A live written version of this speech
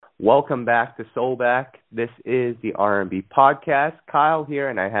Welcome back to Soulback. This is the R&B podcast. Kyle here,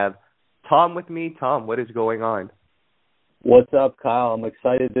 and I have Tom with me. Tom, what is going on? What's up, Kyle? I'm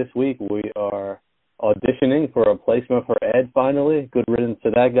excited this week. We are auditioning for a placement for Ed finally. Good riddance to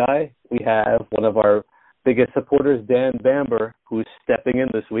that guy. We have one of our biggest supporters, Dan Bamber, who's stepping in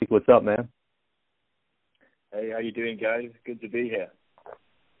this week. What's up, man? Hey, how you doing, guys? Good to be here.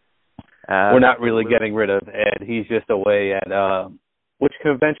 We're not really getting rid of Ed. He's just away at, which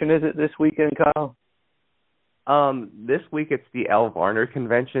convention is it this weekend, Kyle? This week it's the Elle Varner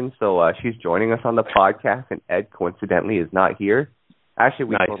convention, so she's joining us on the podcast, and Ed coincidentally is not here. Actually,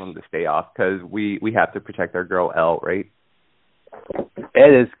 we told him to stay off because we have to protect our girl Elle, right?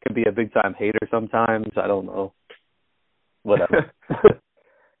 Ed can be a big-time hater sometimes. I don't know. Whatever.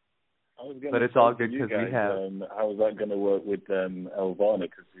 But it's all good because we have... how is that going to work with Elle Varner?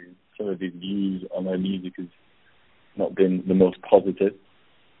 Because some of his views on her music has not been the most positive.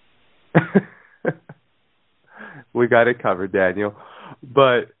 We got it covered, Daniel.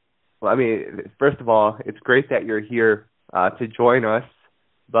 But, well, I mean, first of all, it's great that you're here to join us.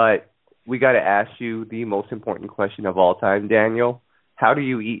 But we got to ask you the most important question of all time, Daniel. How do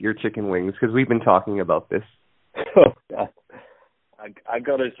you eat your chicken wings? Because we've been talking about this. Oh, God. I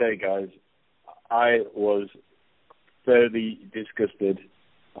got to say, guys, I was fairly disgusted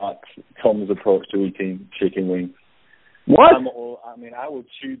at Tom's approach to eating chicken wings. What? I will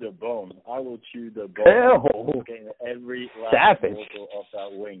chew the bone. I will chew the bone. Ew. Getting every last Savage. morsel of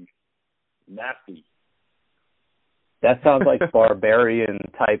that wing. Nasty. That sounds like barbarian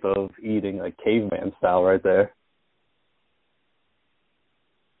type of eating, like caveman style right there.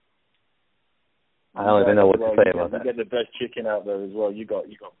 I don't even know what to say about that. You get the best chicken out there as well. You got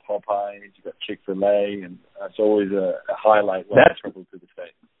Popeyes, you got Chick-fil-A, and that's always a highlight when I travel to the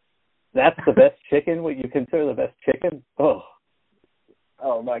States. That's the best chicken? What you consider the best chicken? Oh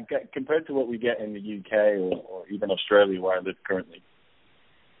my God! Compared to what we get in the UK or even Australia, where I live currently.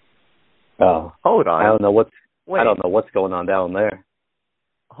 Oh, hold on. I don't know what's going on down there.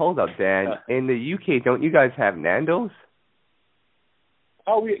 Hold up, Dan. In the UK, don't you guys have Nando's?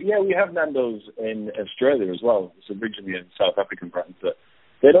 Oh, we have Nando's in Australia as well. It's originally a South African brand, but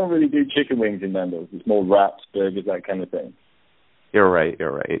they don't really do chicken wings in Nando's. It's more wraps, burgers, that kind of thing. You're right.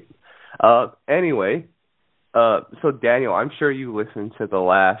 Anyway, so Daniel, I'm sure you listened to the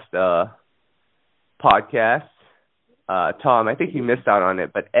last podcast. Tom, I think you missed out on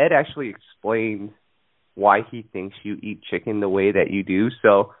it, but Ed actually explained why he thinks you eat chicken the way that you do,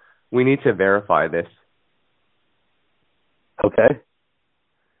 so we need to verify this. Okay.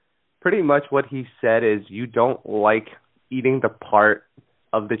 Pretty much what he said is you don't like eating the part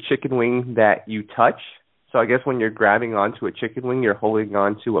of the chicken wing that you touch. So I guess when you're grabbing onto a chicken wing, you're holding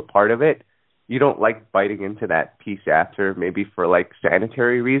on to a part of it. You don't like biting into that piece after, maybe for like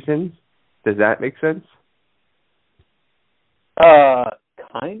sanitary reasons. Does that make sense?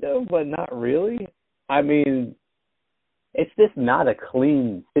 Kind of, but not really. I mean, it's just not a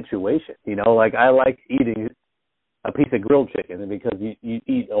clean situation, you know? Like, I like eating a piece of grilled chicken because you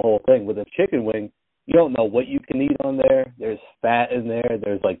eat the whole thing. With a chicken wing, you don't know what you can eat on there. There's fat in there.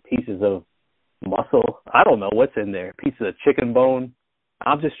 There's, like, pieces of muscle. I don't know what's in there. Pieces of chicken bone.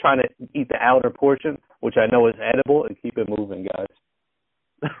 I'm just trying to eat the outer portion, which I know is edible, and keep it moving,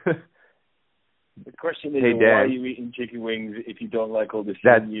 guys. The question is, why are you eating chicken wings if you don't like all the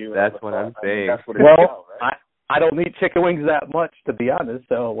sinew? That's what I'm saying. That's what it's about, right? I don't eat chicken wings that much, to be honest,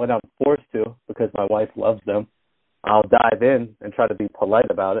 so when I'm forced to, because my wife loves them, I'll dive in and try to be polite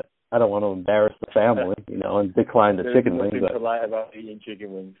about it. I don't want to embarrass the family, you know, and decline the chicken wings. There's nothing polite about eating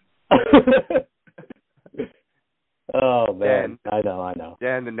chicken wings. Oh, man. I know.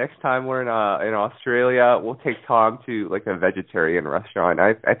 Yeah, and the next time we're in Australia, we'll take Tom to, like, a vegetarian restaurant.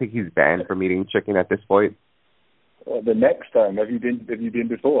 I think he's banned from eating chicken at this point. Well, the next time, have you been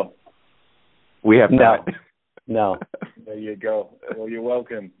before? We have not. No. There you go. Well, you're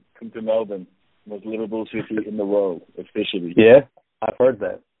welcome. Come to Melbourne, most livable city in the world, officially. Yeah, I've heard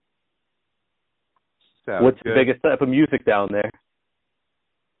that. What's good. the biggest type of music down there?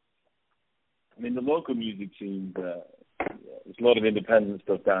 I mean, the local music scene, there's a lot of independent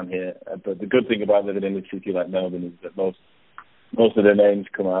stuff down here. But the good thing about living in a city like Melbourne is that most of the names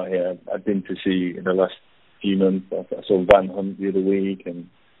come out here. I've been to see in the last few months. I saw Van Hunt the other week and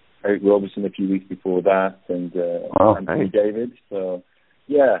Eric Roberson a few weeks before that, and Anthony David. So,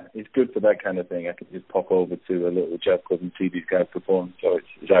 yeah, it's good for that kind of thing. I can just pop over to a little jazz club and see these guys perform. So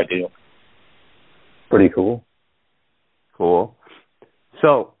it's ideal. Pretty cool. Cool.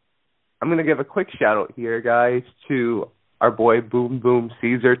 So I'm going to give a quick shout out here, guys, to our boy Boom Boom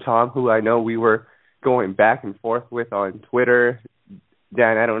Caesar, Tom, who I know we were going back and forth with on Twitter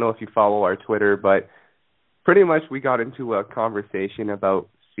Dan, I don't know if you follow our Twitter, but pretty much we got into a conversation about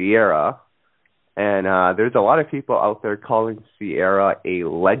Ciara, and there's a lot of people out there calling Ciara a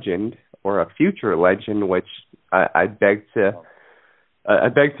legend or a future legend, which I beg to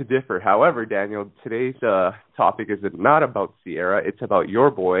differ. However, Daniel, today's topic is not about Ciara. It's about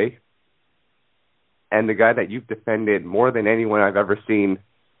your boy and the guy that you've defended more than anyone I've ever seen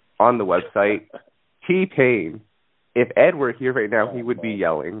on the website, T-Pain. If Ed were here right now, he would be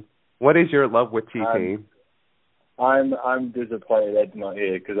yelling. What is your love with T-Pain? I'm disappointed Ed's not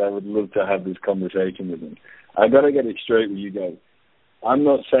here because I would love to have this conversation with him. I got to get it straight with you guys. I'm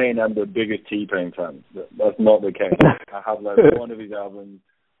not saying I'm the biggest T-Pain fan. That's not the case. I have one of his albums.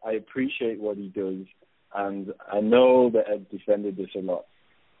 I appreciate what he does, and I know that Ed defended this a lot.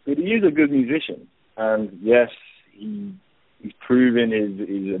 But he is a good musician, and yes, he's proven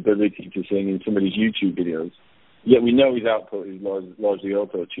his ability to sing in some of his YouTube videos. Yet we know his output is largely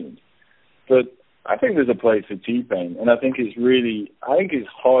auto-tuned. But I think there's a place for T-Pain, and I think it's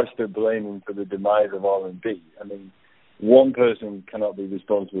harsh to blame him for the demise of R&B. I mean, one person cannot be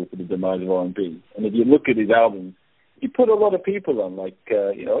responsible for the demise of R&B. And if you look at his albums, he put a lot of people on, like,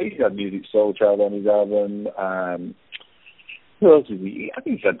 he's had Musiq Soulchild on his album. Who else is he? I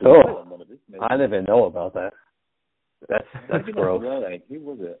think he's had Bilal on one of his. Maybe. I didn't even know about that. That's gross. Who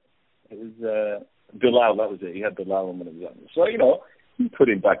was it? It was Bilal, that was it. He had Bilal on one of his albums. So, he put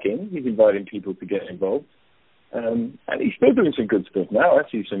him back in. He's inviting people to get involved. And he's still doing some good stuff now. I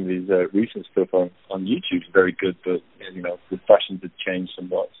see some of his recent stuff on YouTube is very good, but, the fashions have changed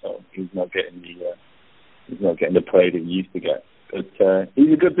somewhat, so he's not getting the play that he used to get. But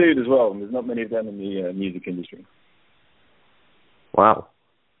he's a good dude as well, and there's not many of them in the music industry. Wow.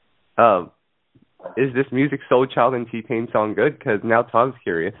 Is this Musiq Soulchild and T-Pain song good? Because now Tom's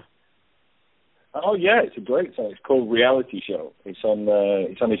curious. Oh yeah, it's a great song. It's called Reality Show. It's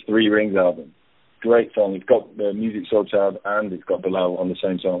on his Three Rings album. Great song. It's got the Musiq Soulchild and it's got Bilal on the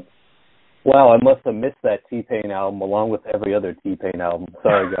same song. Wow, I must have missed that T-Pain album along with every other T-Pain album.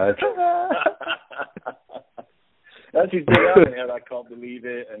 Sorry, guys. That's his good album. I Can't Believe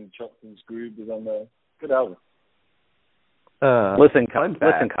It and Chopped and Screwed was on there. Good album. Listen,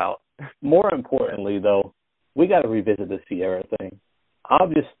 Kyle. More importantly, though, we got to revisit the Ciara thing.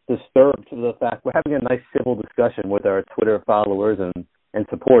 I'm just disturbed to the fact we're having a nice civil discussion with our Twitter followers and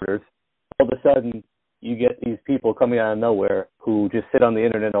supporters. All of a sudden, you get these people coming out of nowhere who just sit on the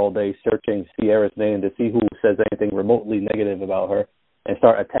internet all day searching Ciara's name to see who says anything remotely negative about her and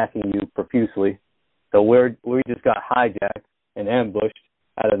start attacking you profusely. So we just got hijacked and ambushed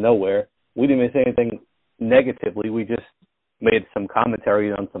out of nowhere. We didn't even say anything negatively. We just made some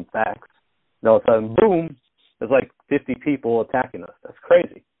commentary on some facts. And all of a sudden, boom, there's like 50 people attacking us. That's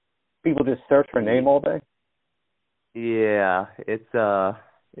crazy. People just search her name all day. Yeah, it's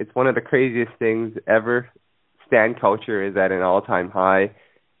one of the craziest things ever. Stan culture is at an all-time high,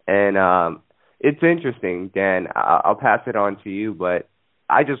 and it's interesting, Dan. I'll pass it on to you, but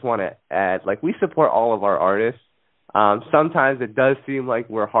I just want to add, we support all of our artists. Sometimes it does seem like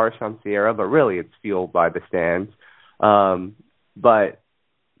we're harsh on Ciara, but really it's fueled by the Stans. But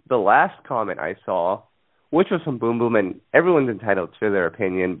the last comment I saw, which was from Boom Boom, and everyone's entitled to their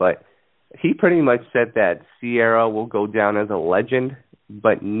opinion, but he pretty much said that Ciara will go down as a legend,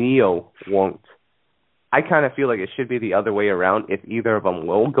 but Ne-Yo won't. I kind of feel like it should be the other way around if either of them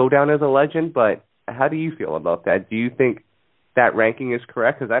will go down as a legend, but how do you feel about that? Do you think that ranking is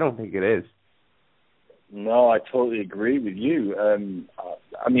correct? Because I don't think it is. No, I totally agree with you.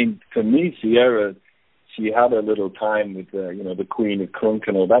 I mean, for me, Ciara, she had a little time with, the Queen of Crunk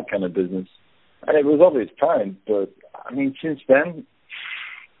and all that kind of business. And it was of its time, but, I mean, since then,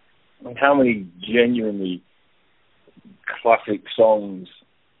 how many genuinely classic songs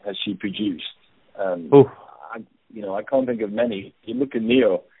has she produced? I can't think of many. You look at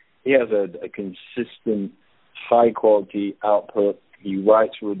Ne-Yo, he has a consistent, high-quality output. He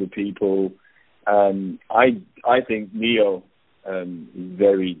writes for other people. I think Ne-Yo is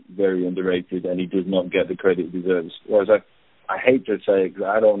very, very underrated, and he does not get the credit he deserves. Whereas I hate to say it because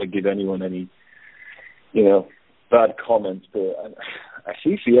I don't want to give anyone any, bad comments, but I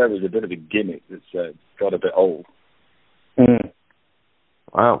see Ciara as a bit of a gimmick that's got a bit old.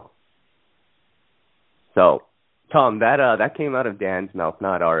 Wow. So, Tom, that came out of Dan's mouth,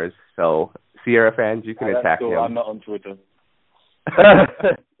 not ours. So, Ciara fans, you can attack him. I'm not on Twitter.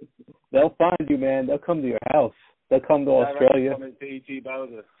 They'll find you, man. They'll come to your house. They'll come to Australia. E.T.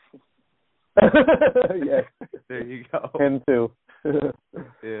 Bowser. Yes. There you go. Him too.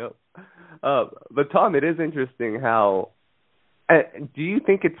 Yeah. But Tom, it is interesting how. Do you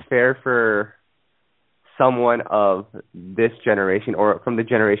think it's fair for someone of this generation or from the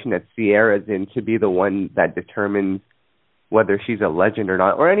generation that Ciara's in to be the one that determines whether she's a legend or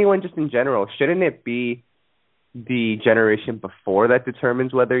not, or anyone just in general? Shouldn't it be the generation before that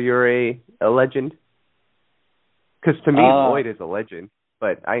determines whether you're a legend? Because to me, Lloyd is a legend,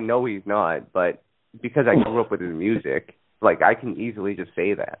 but I know he's not. But because I grew up with his music, like, I can easily just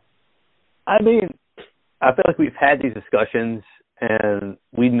say that. I mean, I feel like we've had these discussions, and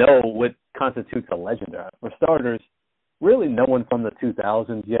we know what constitutes a legend. For starters, really no one from the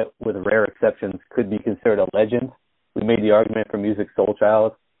 2000s yet, with rare exceptions, could be considered a legend. We made the argument for Musiq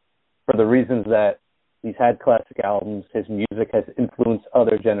Soulchild for the reasons that he's had classic albums, his music has influenced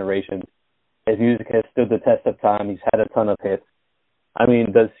other generations, his music has stood the test of time, he's had a ton of hits. I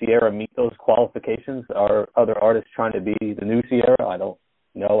mean, does Ciara meet those qualifications? Are other artists trying to be the new Ciara? I don't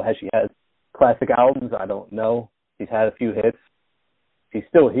know. Has she had classic albums? I don't know. She's had a few hits. She's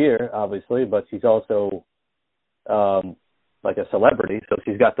still here, obviously, but she's also like a celebrity, so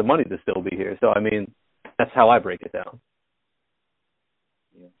she's got the money to still be here. So, I mean, that's how I break it down.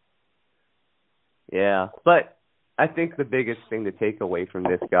 Yeah, but I think the biggest thing to take away from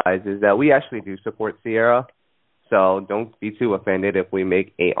this, guys, is that we actually do support Ciara. So don't be too offended if we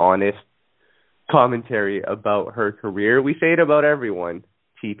make a honest commentary about her career. We say it about everyone,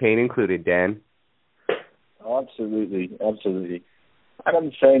 T-Pain included, Dan. Absolutely. And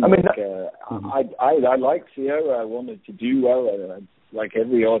I'm saying, I like Ciara. I want her to do well. Like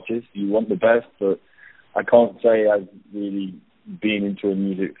every artist, you want the best, but I can't say I've really been into her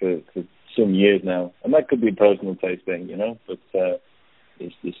music for some years now. And that could be a personal taste thing, you know, but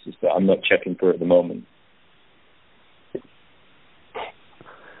it's just that I'm not checking for it at the moment.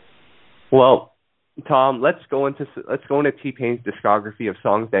 Well, Tom, let's go into T-Pain's discography of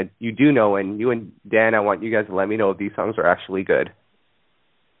songs that you do know, and you and Dan, I want you guys to let me know if these songs are actually good.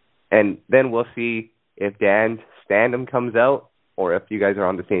 And then we'll see if Dan's Stand-Em comes out or if you guys are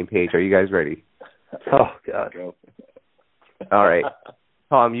on the same page. Are you guys ready? Oh, God. All right.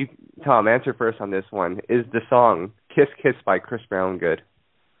 Tom, answer first on this one. Is the song Kiss Kiss by Chris Brown good?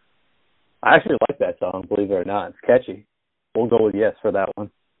 I actually like that song, believe it or not. It's catchy. We'll go with yes for that one.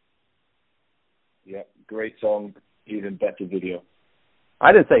 Yeah, great song, even better video.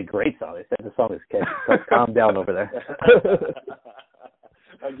 I didn't say great song. I said the song is catchy. So calm down over there.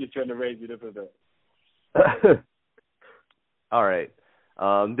 I'm just trying to raise it up a bit. All right.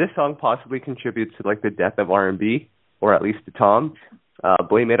 This song possibly contributes to like the death of R&B, or at least to Tom.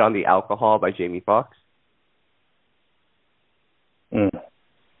 Blame It on the Alcohol by Jamie Foxx. Man,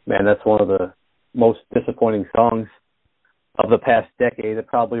 that's one of the most disappointing songs of the past decade. It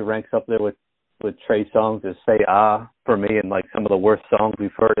probably ranks up there with Trey Songz as Say Ah for me, and like some of the worst songs we've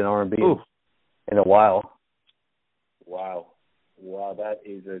heard in R&B in a while. Wow, that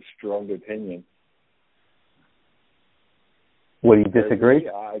is a strong opinion. Would you disagree?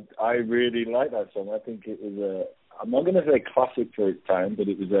 I really like that song. I think it was I'm not going to say classic for its time, but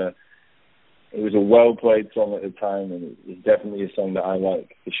it was a well-played song at the time, and it's definitely a song that I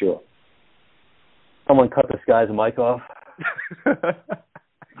like, for sure. Someone cut this guy's mic off.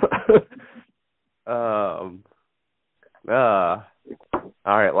 All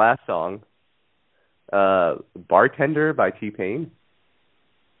right, last song. Bartender by T-Pain.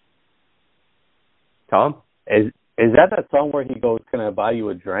 Tom? Is that song where he goes, "Can I buy you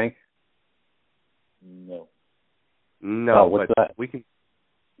a drink"? No. No, what's that? We can.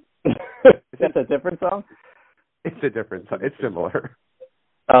 Is that a different song? It's a different song. It's similar.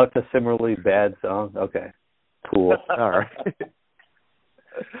 Oh, it's a similarly bad song. Okay, cool. All right.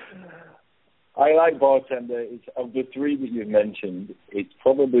 I like Bartender. It's, of the three that you've mentioned, it's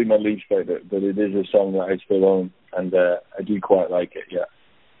probably my least favorite, but it is a song that I still own, and I do quite like it. Yeah.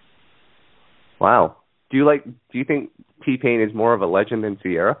 Wow. Do you think T-Pain is more of a legend than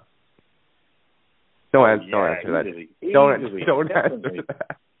Ciara? Don't answer that. Easily, don't definitely. answer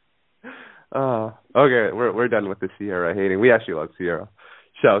that. Okay, we're done with the Ciara hating. We actually love Ciara.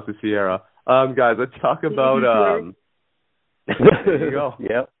 Shout out to Ciara. Guys, let's talk about there you go.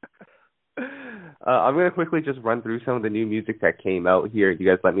 Yep. I'm gonna quickly just run through some of the new music that came out here. You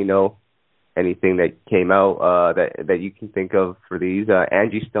guys let me know anything that came out that you can think of for these.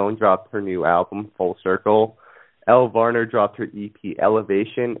 Angie Stone dropped her new album, Full Circle. Elle Varner dropped her EP,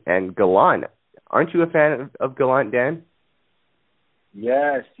 Elevation, and Gallant. Aren't you a fan of Gallant, Dan?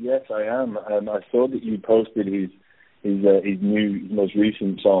 Yes, I am. I saw that you posted his most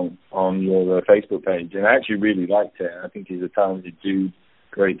recent song on your Facebook page, and I actually really liked it. I think he's a talented dude,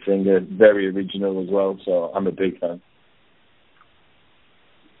 great singer, very original as well. So I'm a big fan.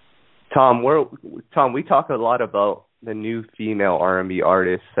 Tom, we talk a lot about the new female R&B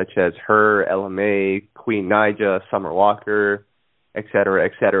artists such as her, Ella Mai, Queen Naija, Summer Walker, et cetera,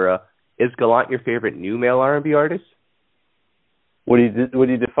 et cetera. Is Gallant your favorite new male R&B artist? What are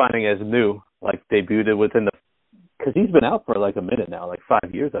you defining as new? Like debuted within the? Because he's been out for like a minute now, like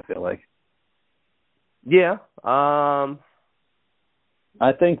 5 years. I feel like. Yeah. I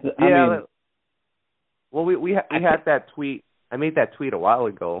think. I mean, well, we had that tweet. I made that tweet a while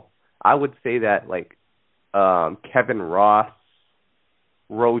ago. I would say that like Kevin Ross,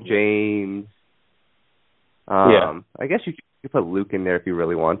 Ro James. Yeah. I guess you could put Luke in there if you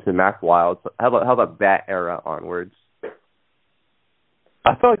really want to. Mac Wild. How about that era onwards?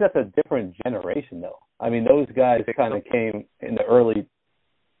 I feel like that's a different generation, though. I mean, those guys kind of came in the early.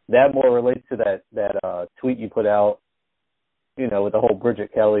 That more relates to that tweet you put out, you know, with the whole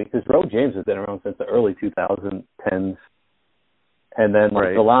Bridget Kelly, because Ro James has been around since the early 2010s, and then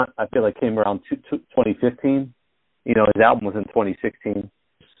like Gallant, I feel like came around 2015. You know, his album was in 2016,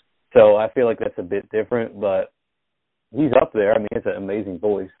 so I feel like that's a bit different, but he's up there. I mean, he has an amazing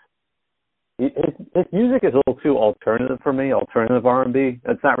voice. His music is a little too alternative for me, alternative R&B.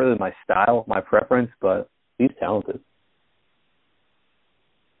 That's not really my style, my preference, but he's talented.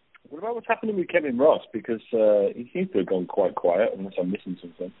 What about what's happening with Kevin Ross? Because he seems to have gone quite quiet, unless I'm missing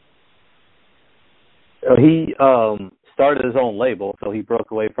something. He started his own label, so he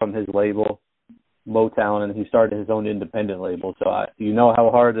broke away from his label, Motown, and he started his own independent label. So you know how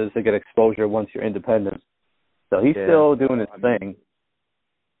hard it is to get exposure once you're independent. So he's still doing his thing.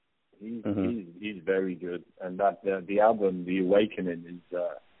 He's very good, and that the album, The Awakening, is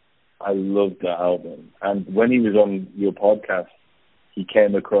I love that album. And when he was on your podcast, he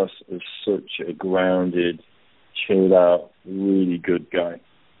came across as such a grounded, chilled out, really good guy.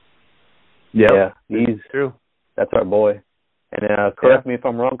 Yeah, he's true. That's our boy. And correct me if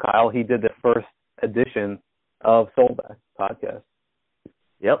I'm wrong, Kyle. He did the first edition of Soulback podcast.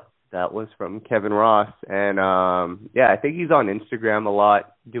 Yep. That was from Kevin Ross. And, I think he's on Instagram a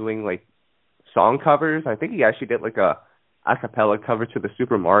lot doing, like, song covers. I think he actually did, like, a cappella cover to the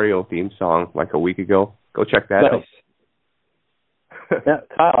Super Mario theme song, like, a week ago. Go check that out. Now,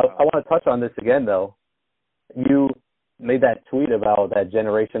 Kyle, I want to touch on this again, though. You made that tweet about that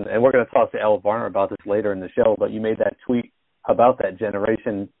generation, and we're going to talk to Elle Varner about this later in the show, but you made that tweet about that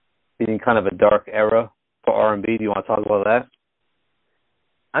generation being kind of a dark era for R&B. Do you want to talk about that?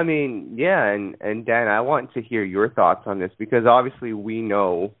 I mean, yeah, and Dan, I want to hear your thoughts on this because obviously we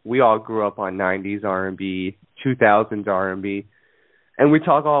know we all grew up on 90s R&B, 2000s R&B, and we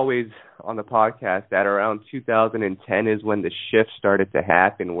talk always on the podcast that around 2010 is when the shift started to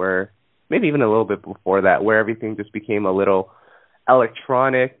happen, where maybe even a little bit before that, where everything just became a little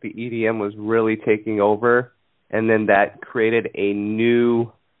electronic, the EDM was really taking over, and then that created a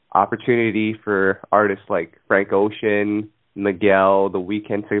new opportunity for artists like Frank Ocean, Miguel, The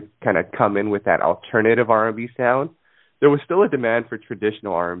Weeknd to kind of come in with that alternative R&B sound. There was still a demand for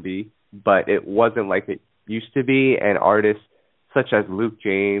traditional R&B, but it wasn't like it used to be, and artists such as Luke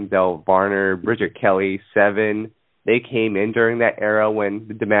James, Elle Varner, Bridget Kelly, Seven, they came in during that era when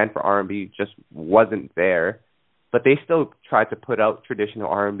the demand for R&B just wasn't there, but they still tried to put out traditional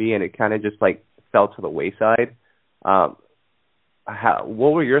R&B, and it kind of just like fell to the wayside.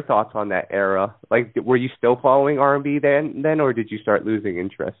 What were your thoughts on that era? Like, were you still following R&B then, or did you start losing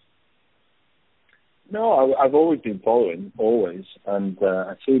interest? No, I've always been following, always, and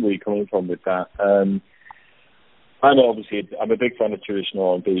I see where you're coming from with that. I know, obviously, I'm a big fan of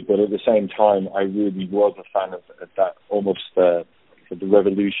traditional R&B, but at the same time, I really was a fan of that almost the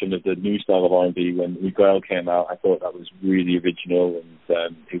revolution of the new style of R&B. When Miguel came out, I thought that was really original,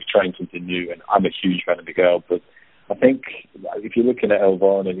 and he was trying something new, and I'm a huge fan of Miguel, but I think if you're looking at Elle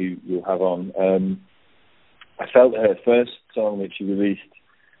Varner, who you'll have on, I felt her first song that she released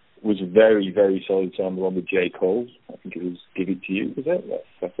was a very, very solid song, the one with J. Cole. I think it was Give It To You, was it?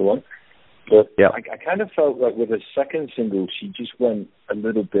 That's the one. But I kind of felt like with her second single, she just went a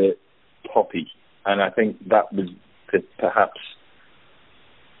little bit poppy. And I think that was perhaps,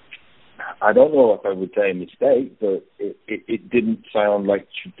 I don't know if I would say a mistake, but it didn't sound like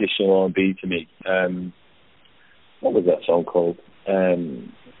traditional R&B to me. What was that song called?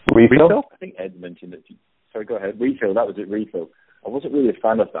 Refill? I think Ed mentioned it. Sorry, go ahead. Refill, that was it, Refill. I wasn't really a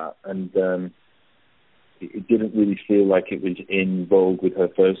fan of that, and it didn't really feel like it was in vogue with her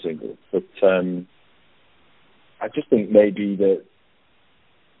first single. But I just think maybe that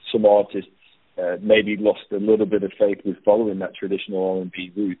some artists maybe lost a little bit of faith with following that traditional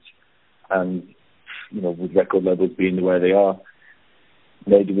R&B route, and, you know, with record labels being the way they are,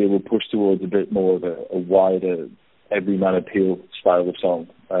 maybe we will push towards a bit more of a wider everyman appeal style of song.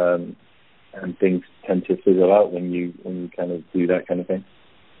 and things tend to fizzle out when you kind of do that kind of thing.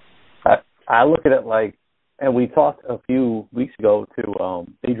 I look at it like, and we talked a few weeks ago to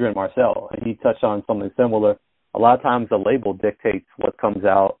Adrian Marcel, and he touched on something similar. A lot of times the label dictates what comes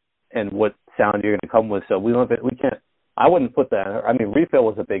out and what sound you're going to come with. So we can't. I wouldn't put that. I mean, Refill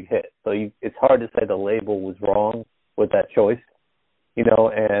was a big hit, so it's hard to say the label was wrong with that choice, you know.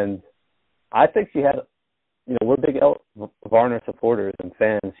 And I think she had, you know, we're big Elle Varner supporters and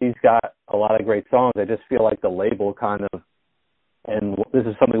fans. She's got a lot of great songs. I just feel like the label kind of, and this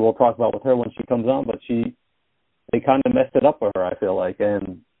is something we'll talk about with her when she comes on, but they kind of messed it up for her, I feel like.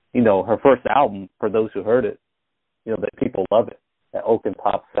 And, you know, her first album, for those who heard it, you know, that people love it, that oak and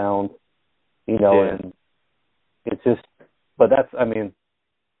pop sound, you know, and it's just, but that's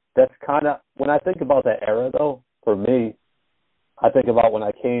kind of, when I think about that era, though, for me, I think about when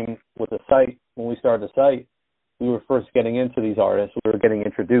I came with the site, when we started the site, we were first getting into these artists. We were getting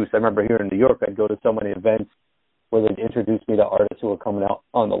introduced. I remember here in New York, I'd go to so many events where they'd introduce me to artists who were coming out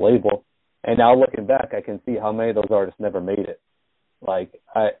on the label. And now looking back, I can see how many of those artists never made it. Like,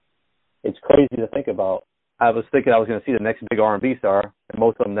 it's crazy to think about. I was thinking I was going to see the next big R&B star, and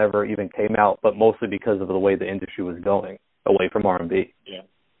most of them never even came out, but mostly because of the way the industry was going away from R&B.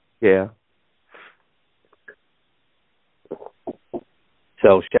 Yeah.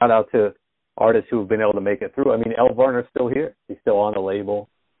 So shout out to artists who have been able to make it through. I mean, Elle Varner's still here. She's still on the label.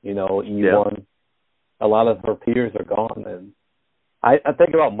 You know, E1. Yeah. A lot of her peers are gone. And I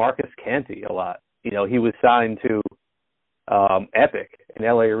think about Marcus Canty a lot. You know, he was signed to Epic and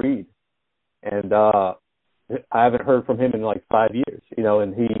L.A. Reid. And I haven't heard from him in like 5 years, you know,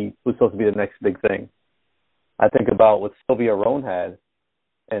 and he was supposed to be the next big thing. I think about what Sylvia Rhone had,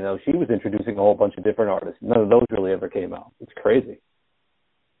 and she was introducing a whole bunch of different artists. None of those really ever came out. It's crazy.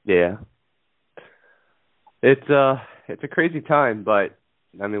 Yeah. It's a crazy time, but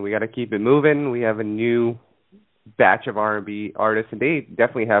I mean, we got to keep it moving. We have a new batch of R&B artists, and they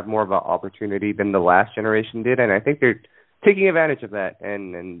definitely have more of an opportunity than the last generation did, and I think they're taking advantage of that,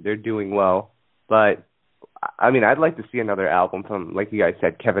 and they're doing well. But I mean, I'd like to see another album from, like you guys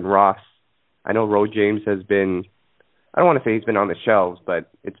said, Kevin Ross. I know Ro James has been, I don't want to say he's been on the shelves,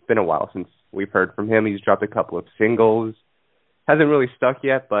 but it's been a while since we've heard from him. He's dropped a couple of singles. Hasn't really stuck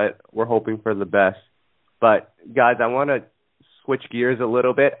yet, but we're hoping for the best. But, guys, I want to switch gears a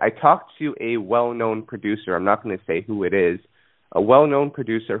little bit. I talked to a well-known producer. I'm not going to say who it is. A well-known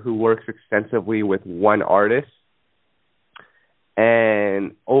producer who works extensively with one artist.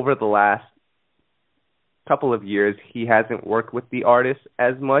 And over the last couple of years, he hasn't worked with the artist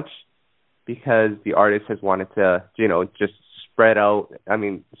as much because the artist has wanted to, you know, just spread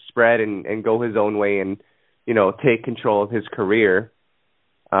and go his own way and, you know, take control of his career.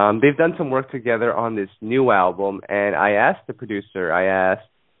 They've done some work together on this new album, and I asked the producer,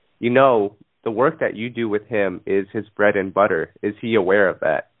 you know, the work that you do with him is his bread and butter. Is he aware of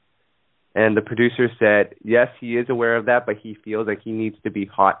that? And the producer said, yes, he is aware of that, but he feels like he needs to be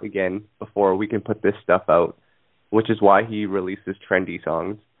hot again before we can put this stuff out, which is why he releases trendy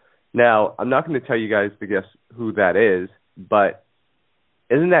songs. Now, I'm not going to tell you guys to guess who that is, but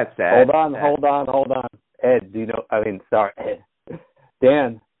isn't that sad? Hold on. Ed, Ed.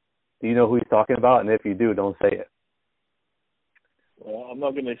 Dan, do you know who he's talking about? And if you do, don't say it. Well, I'm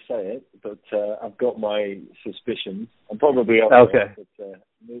not going to say it, but I've got my suspicions. I'm probably off. Okay. But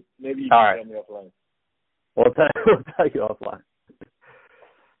maybe you can tell me offline. We'll tell you offline.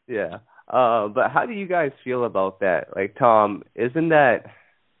 Yeah. But how do you guys feel about that? Like, Tom, isn't that...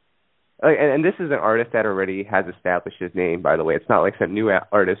 And this is an artist that already has established his name, by the way. It's not like some new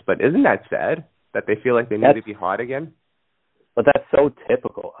artist, but isn't that sad that they feel like they need to be hot again? But that's so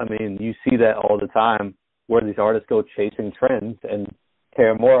typical. I mean, you see that all the time where these artists go chasing trends and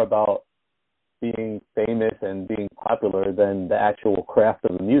care more about being famous and being popular than the actual craft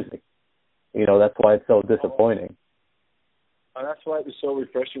of the music. You know, that's why it's so disappointing. And that's why it was so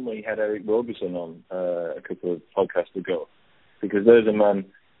refreshing when you had Eric Roberson on a couple of podcasts ago, because there's a man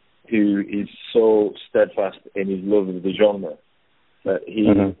who is so steadfast in his love of the genre that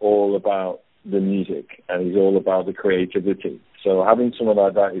he's all about the music and he's all about the creativity. So having someone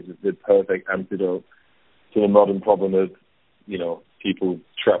like that is the perfect antidote to the modern problem of, you know, people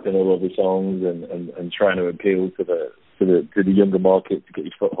trapped in all of the songs and trying to appeal to the younger market to get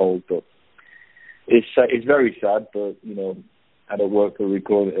your foothold. But it's very sad. But you know, I don't work for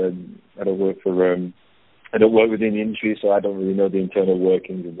I don't work within the industry, so I don't really know the internal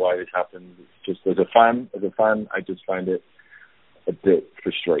workings of why this happens. It's just as a fan, I just find it a bit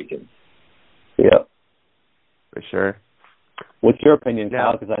frustrating. Yeah, for sure. What's your opinion,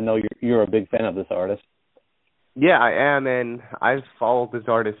 Kyle? Because I know you're a big fan of this artist. Yeah, I am, and I've followed this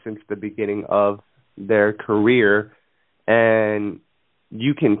artist since the beginning of their career, and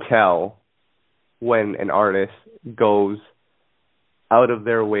you can tell when an artist goes out of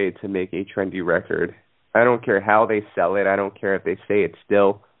their way to make a trendy record. I don't care how they sell it. I don't care if they say it's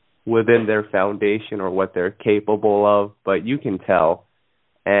still within their foundation or what they're capable of, but you can tell.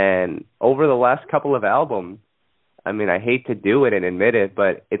 And over the last couple of albums, I mean, I hate to do it and admit it,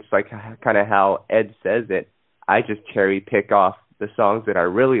 but it's like kind of how Ed says it. I just cherry pick off the songs that I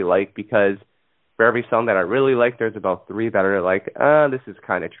really like because for every song that I really like, there's about three that are like, this is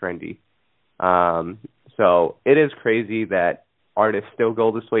kind of trendy. So it is crazy that artists still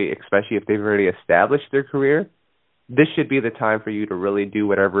go this way, especially if they've already established their career. This should be the time for you to really do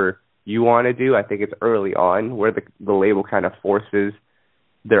whatever you want to do. I think it's early on where the label kind of forces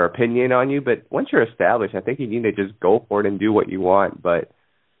their opinion on you. But once you're established, I think you need to just go for it and do what you want. But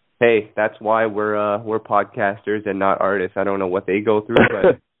hey, that's why we're podcasters and not artists. I don't know what they go through,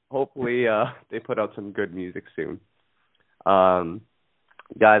 but hopefully they put out some good music soon.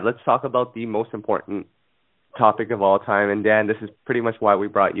 Guys, let's talk about the most important topic of all time. And Dan, this is pretty much why we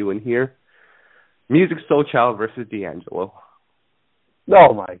brought you in here. Musiq Soulchild versus D'Angelo.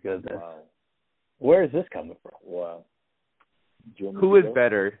 Oh my goodness. Wow. Where is this coming from? Wow. Who is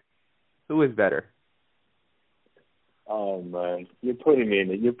better? Who is better? Oh man, you're putting me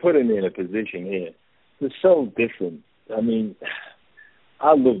in a position here. They're so different. I mean,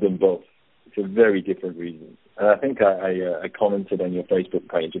 I love them both for very different reasons. And I think I commented on your Facebook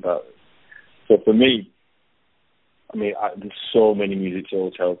page about it. So for me, I mean, there's so many Musiq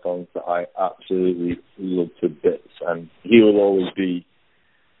Soulchild songs that I absolutely love to bits, and he will always be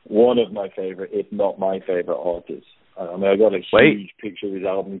one of my favorite, if not my favorite artist. I mean, I got a huge picture of his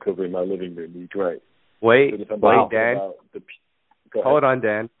album cover in my living room. He's great. Wait, Dan. Hold on,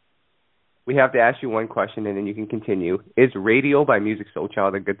 Dan. We have to ask you one question, and then you can continue. Is Radio by Musiq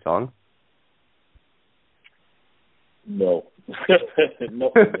Soulchild a good song? No.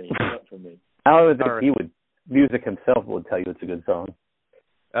 Not for me. Not for me. I don't think he would. Music himself would tell you it's a good song.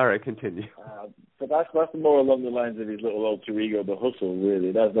 All right, continue. But that's more along the lines of his little alter ego, The Hustle,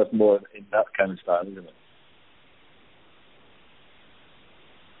 really. That's more in that kind of style, isn't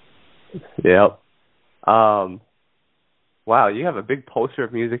it? Yep. Wow, you have a big poster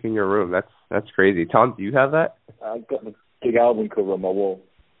of music in your room. That's crazy. Tom, do you have that? I've got the big album cover on my wall.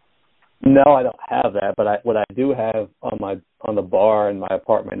 No, I don't have that, but what I do have on the bar in my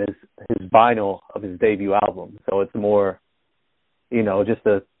apartment is his vinyl of his debut album. So it's more, just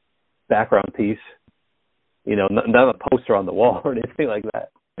a background piece. Not a poster on the wall or anything like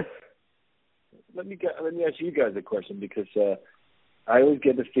that. Let me ask you guys a question, because I always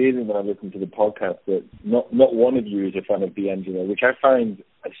get the feeling when I listen to the podcast that not one of you is a fan of D'Angelo, which I find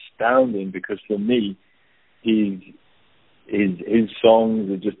astounding, because for me, his songs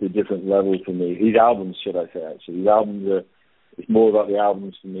are just a different level for me. His albums, should I say, actually. His albums it's more about the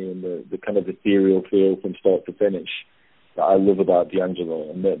albums for me, and the kind of ethereal feel from start to finish that I love about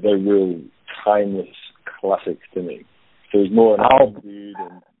D'Angelo, and they're real timeless classics to me. So he's more an album dude,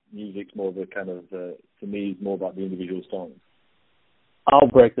 and music's more of a kind of, to me, it's more about the individual songs. I'll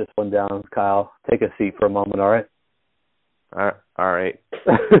break this one down, Kyle. Take a seat for a moment, all right? All right.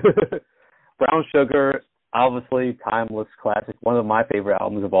 Brown Sugar, obviously, timeless classic. One of my favorite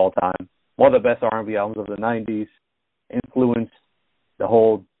albums of all time. One of the best R&B albums of the 90s. Influenced the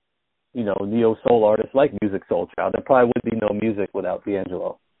whole, neo-soul artists like Musiq Soulchild. There probably would be no music without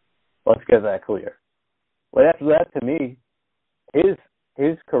D'Angelo. Let's get that clear. But after that, to me,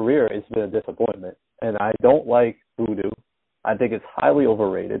 his career has been a disappointment. And I don't like Voodoo. I think it's highly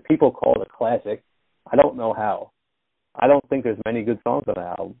overrated. People call it a classic. I don't know how. I don't think there's many good songs on the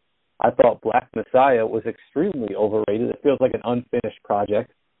album. I thought Black Messiah was extremely overrated. It feels like an unfinished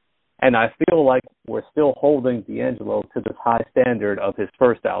project. And I feel like we're still holding D'Angelo to this high standard of his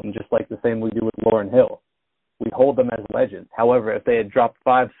first album, just like the same we do with Lauryn Hill. We hold them as legends. However, if they had dropped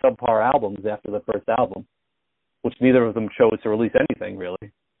 5 subpar albums after the first album, which neither of them chose to release anything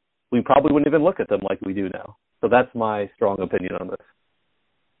really, we probably wouldn't even look at them like we do now. So that's my strong opinion on this.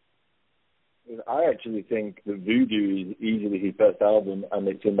 I actually think that Voodoo is easily his best album, and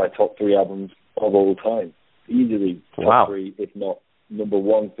it's in my top 3 albums of all time. Easily top 3, if not number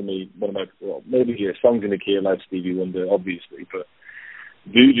 1 for me. One of my, maybe Songs in the Key of Life, Stevie Wonder, obviously, but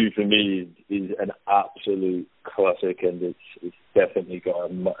Voodoo for me is an absolute classic, and it's definitely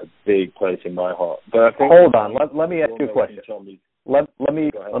got a big place in my heart. But I think hold on, let me ask you a question. Let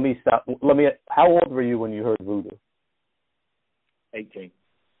me stop. How old were you when you heard Voodoo? 18.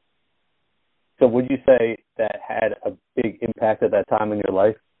 So would you say that had a big impact at that time in your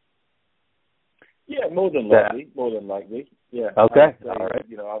life? Yeah, more than likely. More than likely. Yeah. Okay. Say, all right.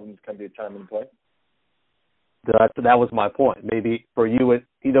 Albums can be a time and place. That was my point. Maybe for you,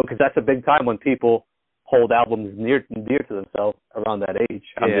 because that's a big time when people hold albums near to themselves around that age.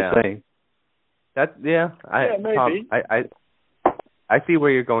 I'm just saying. Maybe. Tom, I see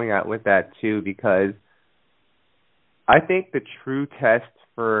where you're going at with that too, because I think the true test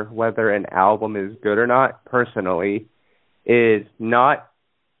for whether an album is good or not, personally, is not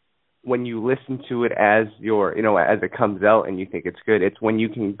when you listen to it as as it comes out and you think it's good. It's when you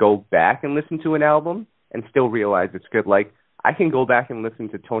can go back and listen to an album and still realize it's good. Like, I can go back and listen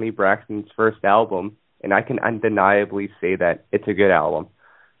to Toni Braxton's first album, and I can undeniably say that it's a good album.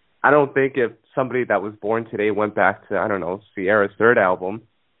 I don't think if somebody that was born today went back to, Sierra's third album,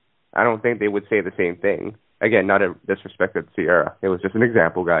 I don't think they would say the same thing. Again, not a disrespect to Sierra. It was just an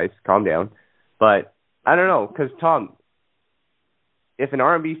example, guys. Calm down. But I don't know, because, Tom, if an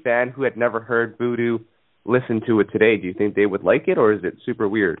R&B fan who had never heard Voodoo listened to it today, do you think they would like it, or is it super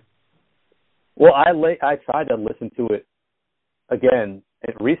weird? Well, I tried to listen to it again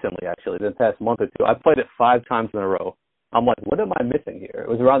recently, actually, the past month or two. I played it 5 times in a row. I'm like, what am I missing here? It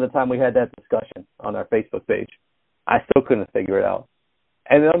was around the time we had that discussion on our Facebook page. I still couldn't figure it out.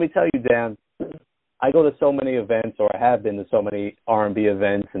 And let me tell you, Dan, I go to so many events, or I have been to so many R&B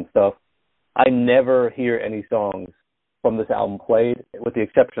events and stuff. I never hear any songs from this album played, with the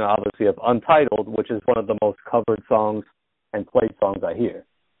exception, obviously, of Untitled, which is one of the most covered songs and played songs I hear.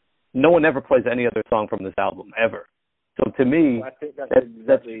 No one ever plays any other song from this album, ever. So to me, I think that's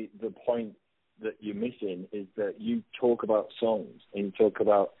exactly the point that you're missing, is that you talk about songs and you talk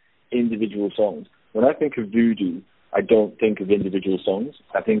about individual songs. When I think of Voodoo, I don't think of individual songs.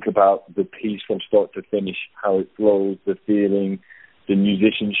 I think about the piece from start to finish, how it flows, the feeling, the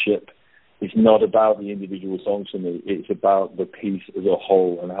musicianship. It's not about the individual songs for me. It's about the piece as a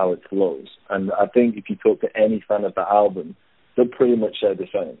whole and how it flows. And I think if you talk to any fan of the album, they'll pretty much say the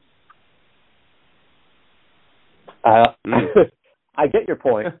same. I get your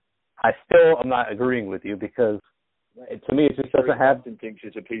point. I'm not agreeing with you, because to me it just doesn't have. Austin thinks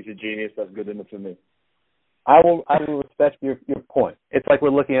it's a piece of genius that's good enough for me. I will respect your point. It's like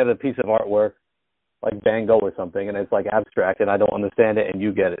we're looking at a piece of artwork, like Van Gogh or something, and it's like abstract, and I don't understand it, and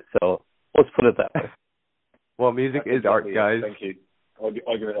you get it. So let's put it that way. Well, music is art, guys. Thank you.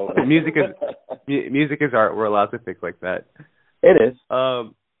 Argument over. Music is art. We're allowed to think like that. It is.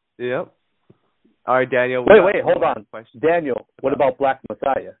 Yep. All right, Daniel. Wait, hold on. Daniel, what about Black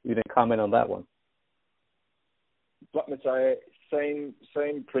Messiah? You didn't comment on that one. Black Messiah, same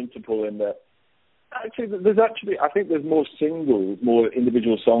principle in that. Actually, I think there's more singles, more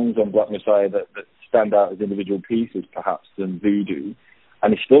individual songs on Black Messiah that stand out as individual pieces, perhaps, than Voodoo,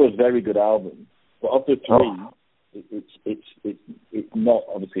 and it's still a very good album. But of the three, it's not,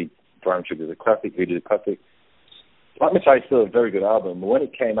 obviously, Brown Sugar is a classic, Voodoo is a classic. Black Messiah is still a very good album. But when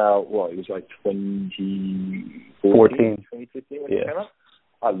it came out, it was like 2015 when it came out?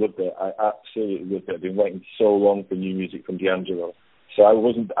 I loved it. I absolutely loved it. I've been waiting so long for new music from D'Angelo. So I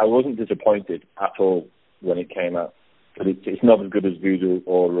wasn't disappointed at all when it came out. But it's not as good as Voodoo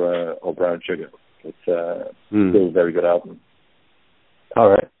or Brown Sugar. It's still a very good album. All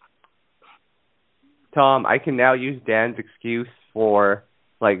right. Tom, I can now use Dan's excuse for,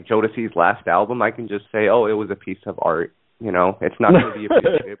 like, Jodeci's last album. I can just say, it was a piece of art. It's not going to be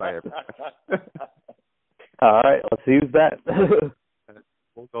appreciated by everyone. All right, let's use that.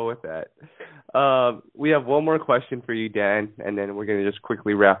 We'll go with that. We have one more question for you, Dan, and then we're going to just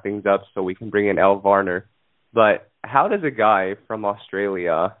quickly wrap things up so we can bring in El Varner. But how does a guy from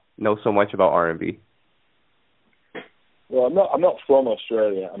Australia know so much about R&B? Well, I'm not from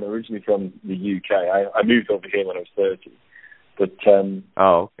Australia. I'm originally from the UK. I moved over here when I was 30. But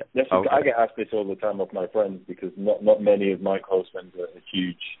okay. I get asked this all the time of my friends, because not many of my close friends are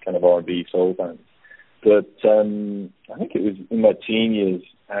huge kind of R&B soul fans. But I think it was in my teen years,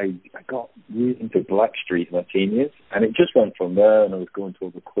 I got really into Blackstreet in my teen years, and it just went from there. And I was going to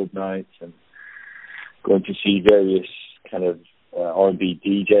all the club nights and going to see various kind of R&B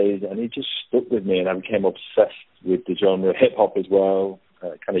DJs, and it just stuck with me, and I became obsessed with the genre hip hop as well,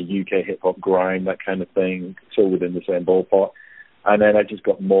 kind of UK hip hop grime, that kind of thing. It's all within the same ballpark. And then I just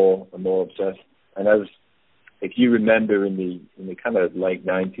got more and more obsessed. And if you remember in the kind of late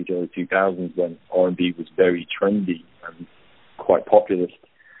 90s, early 2000s, when R&B was very trendy and quite populist,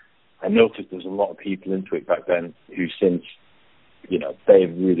 I noticed there's a lot of people into it back then who since,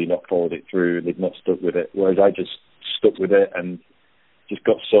 they've really not followed it through, they've not stuck with it, whereas I just stuck with it and just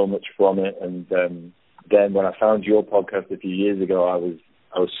got so much from it. And then when I found your podcast a few years ago, I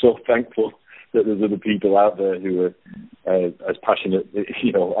was so thankful that there's other people out there who are as passionate,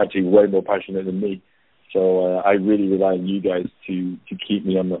 actually way more passionate than me. So I really rely on you guys to keep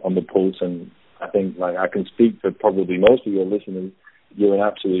me on the pulse, and I think like I can speak for probably most of your listeners. You're an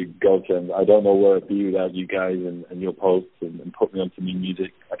absolute godsend. I don't know where I'd be without you guys and your posts and putting me onto new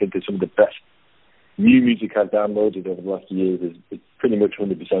music. I think it's some of the best new music I've downloaded over the last years is pretty much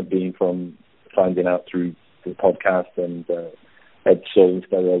 100% being from finding out through the podcast and Ed Soul and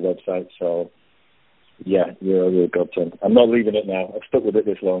Stereo website. So, yeah, you're a real godsend. I'm not leaving it now. I've stuck with it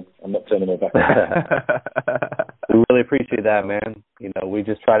this long. I'm not turning my back on it. We really appreciate that, man. We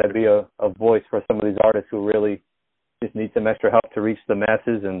just try to be a voice for some of these artists who really just need some extra help to reach the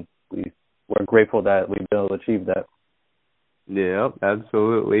masses, and we're grateful that we've been able to achieve that. Yeah,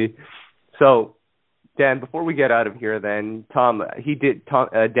 absolutely. So, Dan, before we get out of here, then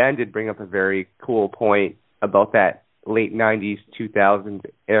Dan did bring up a very cool point about that late '90s, 2000s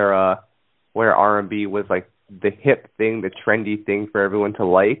era where R&B was like the hip thing, the trendy thing for everyone to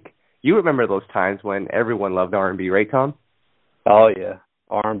like. You remember those times when everyone loved R&B, right, Tom? Oh yeah,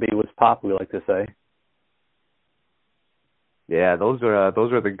 R&B was pop, we like to say. Yeah, those are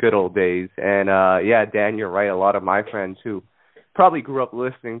the good old days. And yeah, Dan, you're right. A lot of my friends who probably grew up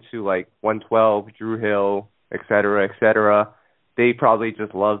listening to like 112, Dru Hill, et cetera, they probably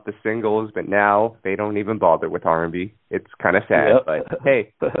just loved the singles, but now they don't even bother with R&B. It's kind of sad, yep.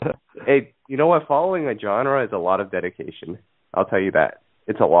 But hey, you know what? Following a genre is a lot of dedication. I'll tell you that.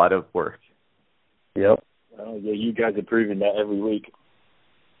 It's a lot of work. Yep. Oh, yeah, you guys are proving that every week.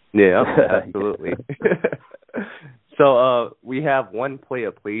 Yeah, absolutely. So we have one play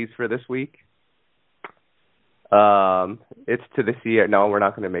of please for this week. It's to the Sierra. No, we're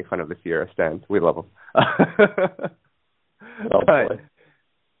not going to make fun of the Sierra Stands. We love them. But,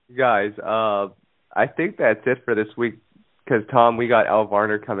 guys, I think that's it for this week because, Tom, we got Elle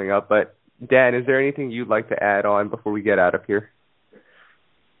Varner coming up. But, Dan, is there anything you'd like to add on before we get out of here?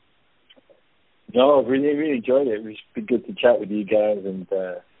 No, I've really enjoyed it. It's been good to chat with you guys and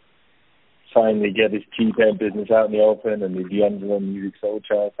finally get this T-Pain business out in the open and the D'Angelo Music Soul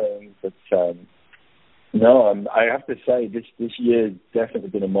Chart thing. But I have to say this year has definitely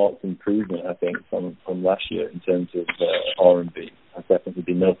been a marked improvement, I think, from last year in terms of R&B. I've definitely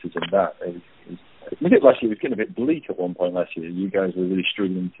been noticing that. Was it last year? It was getting a bit bleak at one point last year. You guys were really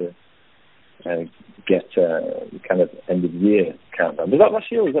struggling to get kind of end of the year countdown. Was that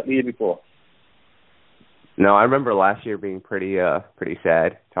last year or was that the year before? No, I remember last year being pretty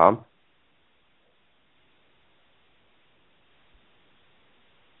sad. Tom?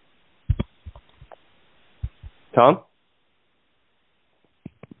 Tom?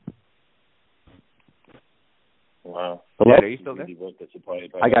 Wow. Yeah, are you still there?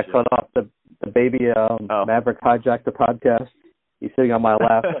 I got cut off. The baby Maverick hijacked the podcast. He's sitting on my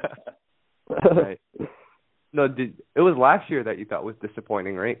lap. Right. No, it was last year that you thought was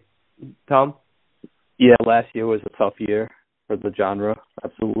disappointing, right, Tom? Yeah, last year was a tough year for the genre.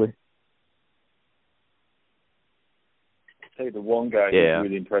 Absolutely. Say the one guy who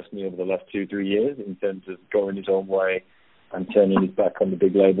really impressed me over the last 2-3 years in terms of going his own way and turning his back on the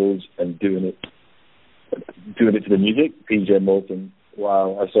big labels and doing it to the music. PJ Morton.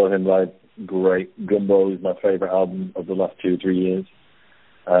 Wow, I saw him live. Great. Gumbo is my favorite album of the last 2 or 3 years.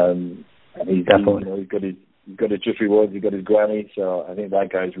 And he's definitely he's got his Just Rewards, he's got his Grammy, so I think that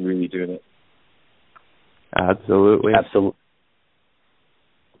guy's really doing it. Absolutely.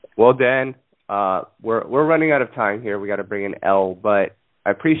 Well, Dan, we're running out of time here. We got to bring in Elle, but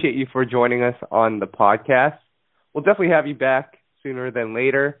I appreciate you for joining us on the podcast. We'll definitely have you back sooner than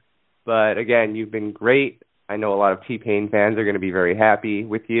later. But again, you've been great. I know a lot of T-Pain fans are going to be very happy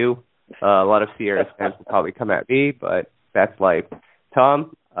with you. A lot of Sierra fans will probably come at me, but that's life.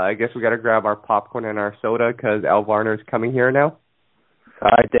 Tom, I guess we got to grab our popcorn and our soda because Elle Varner is coming here now.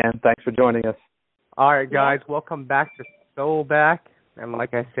 All right, Dan. Thanks for joining us. All right, guys. Welcome back to Soul Back. And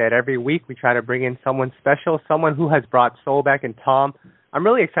like I said, every week we try to bring in someone special, someone who has brought soul back. And Tom, I'm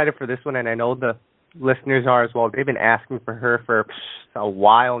really excited for this one, and I know the listeners are as well. They've been asking for her for a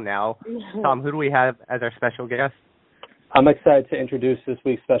while now. Tom, who do we have as our special guest? I'm excited to introduce this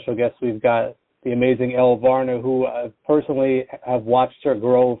week's special guest. We've got the amazing Elle Varner, who I personally have watched her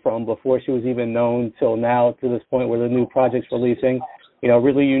grow from before she was even known till now to this point where the new project's releasing.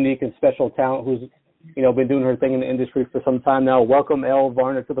 Really unique and special talent who's been doing her thing in the industry for some time now. Welcome, Elle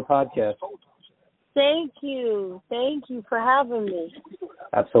Varner, to the podcast. Thank you. Thank you for having me.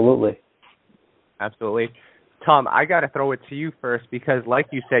 Absolutely. Tom, I got to throw it to you first because, like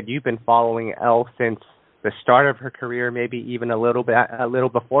you said, you've been following Elle since the start of her career, maybe even a little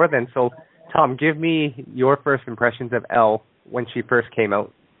before then. So, Tom, give me your first impressions of Elle when she first came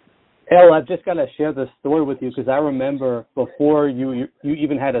out. Elle, I've just got to share this story with you because I remember before you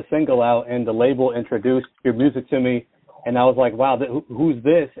even had a single out and the label introduced your music to me, and I was like, wow, who's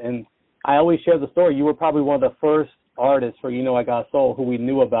this? And I always share the story. You were probably one of the first artists for You Know I Got Soul who we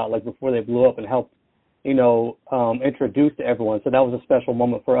knew about, like before they blew up and helped, introduce to everyone. So that was a special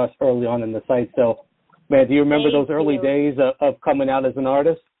moment for us early on in the site. So, man, do you remember those early days of coming out as an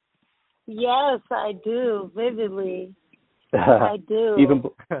artist? Yes, I do, vividly. I do.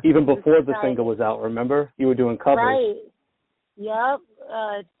 Even before the single was out, remember? You were doing covers. Right. Yep.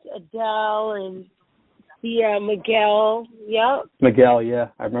 Adele and Miguel. Yep. Miguel, yeah.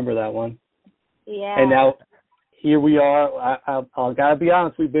 I remember that one. Yeah. And now here we are. I got to be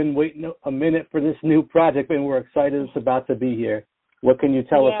honest, we've been waiting a minute for this new project, and we're excited it's about to be here. What can you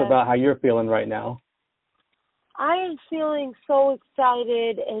tell us about how you're feeling right now? I am feeling so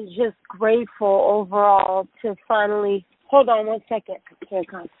excited and just grateful overall to finally. Hold on 1 second. I can't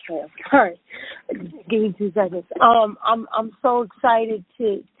concentrate. Sorry. Give me 2 seconds. I'm so excited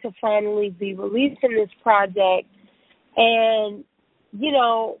to finally be releasing this project, and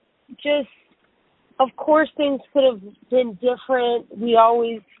just of course things could have been different. We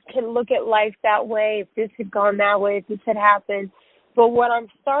always can look at life that way. If this had gone that way, if this had happened, but what I'm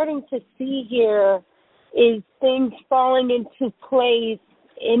starting to see here is things falling into place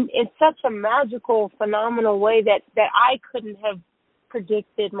in such a magical, phenomenal way that I couldn't have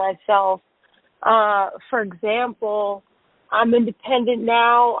predicted myself. For example, I'm independent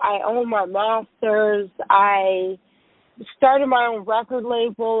now. I own my master's. I started my own record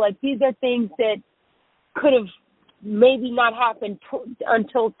label. Like, these are things that could have maybe not happened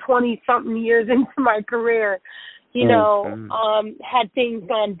until 20-something years into my career, had things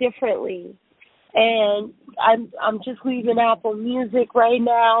gone differently. And I'm just leaving Apple Music right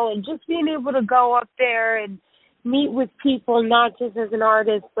now, and just being able to go up there and meet with people, not just as an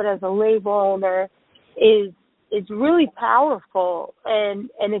artist but as a label owner, is really powerful and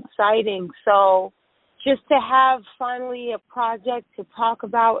exciting. So just to have finally a project to talk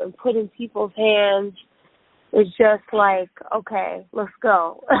about and put in people's hands is just like, okay, let's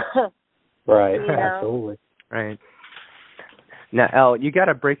go. Right, absolutely. Right. Now, Elle, you got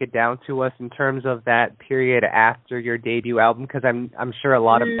to break it down to us in terms of that period after your debut album, because I'm sure a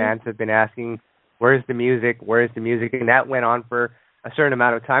lot of fans have been asking, where's the music, and that went on for a certain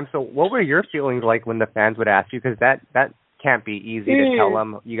amount of time. So what were your feelings like when the fans would ask you? Because that can't be easy to tell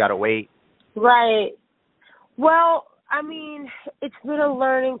them you got to wait. Right. Well, I mean, it's been a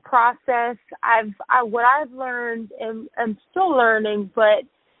learning process. What I've learned, and I'm still learning, but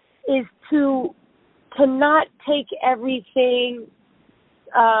is to not take everything,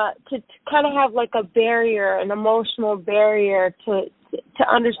 to kind of have like a barrier, an emotional barrier to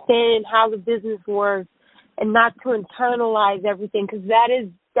understand how the business works, and not to internalize everything, because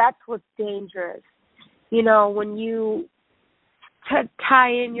that's what's dangerous. When you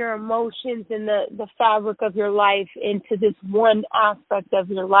tie in your emotions and the fabric of your life into this one aspect of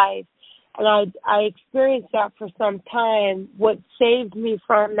your life. And I experienced that for some time. What saved me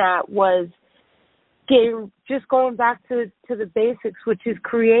from that was just going back to the basics, which is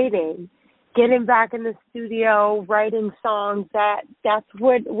creating, getting back in the studio, writing songs. That's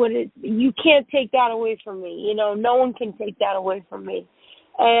what you can't take that away from me. No one can take that away from me.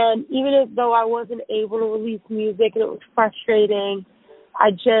 And even though I wasn't able to release music and it was frustrating,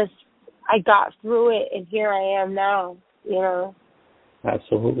 I got through it, and here I am now,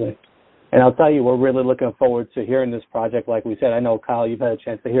 Absolutely. And I'll tell you, we're really looking forward to hearing this project. Like we said, I know, Kyle, you've had a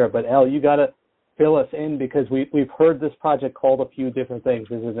chance to hear it, but Elle, you got to fill us in, because we've heard this project called a few different things.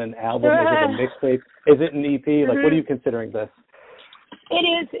 Is it an album? Is it a mixtape? Is it an EP? Like, what are you considering this? It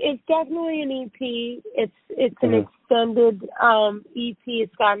is. It's definitely an EP. It's an extended EP.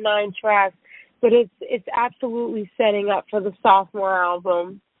 It's got 9 tracks, but it's absolutely setting up for the sophomore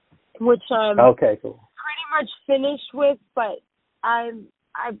album, which I'm pretty much finished with. But I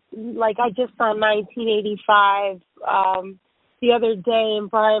just saw 1985 the other day, and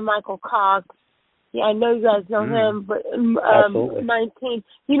Brian Michael Cox. Yeah, I know you guys know him, but 19.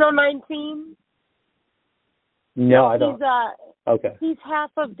 You know 19? No, I don't. He's half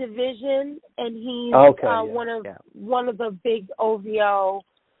of Division, and he's one of the big OVO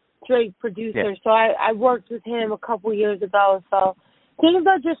Drake producers. Yeah. So I worked with him a couple years ago. So things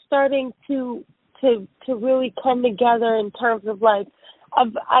are just starting to really come together in terms of, like,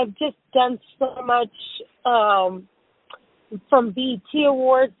 I've just done so much from BET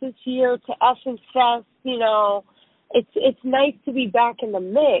Awards this year to Essence Fest. It's nice to be back in the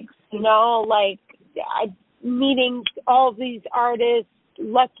mix. Like, meeting all these artists,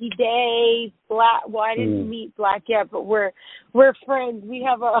 Lucky Day, Black. Well, I didn't meet Black yet, but we're friends. We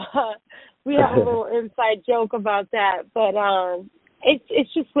have a little inside joke about that. But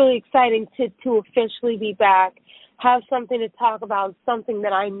it's just really exciting to officially be back, have something to talk about, something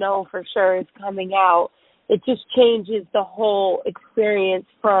that I know for sure is coming out. It just changes the whole experience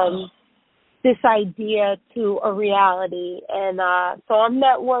from this idea to a reality. And so I'm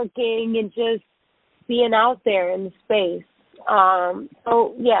networking and just being out there in the space.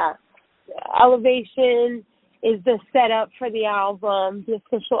 So, yeah, Elevation is the setup for the album, the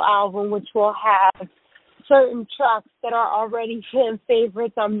official album, which will have certain tracks that are already fan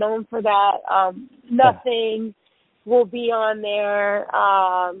favorites. I'm known for that. Nothing will be on there.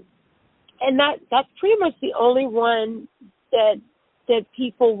 And that's pretty much the only one that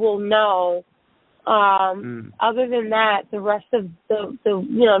people will know. Other than that, the rest of the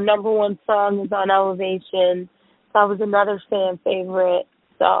number one song is on Elevation. That was another fan favorite.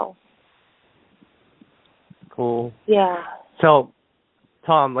 So cool. Yeah. So,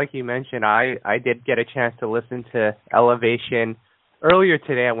 Tom, like you mentioned, I did get a chance to listen to Elevation earlier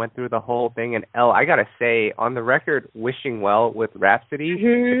today. I went through the whole thing, and I gotta say, on the record, "Wishing Well" with Rhapsody.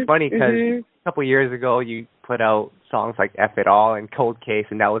 It's funny because a couple years ago you put out songs like "F It All" and "Cold Case,"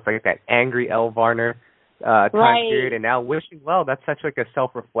 and that was like that angry Elle Varner time period. And now "Wishing Well," that's such like a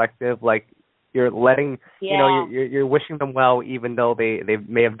self-reflective, like you're letting you're wishing them well, even though they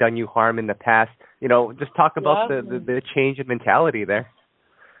may have done you harm in the past. Just talk about the change in mentality there.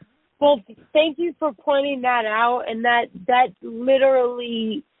 Well, thank you for pointing that out, and that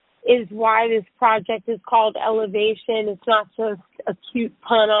literally is why this project is called Elevation. It's not just a cute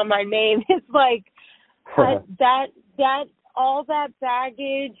pun on my name. It's like that all that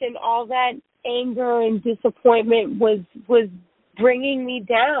baggage and all that anger and disappointment was bringing me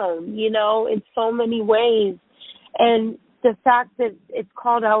down, in so many ways. And the fact that it's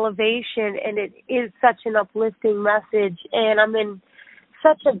called Elevation and it is such an uplifting message, and I'm in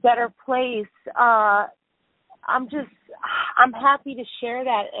such a better place. I'm happy to share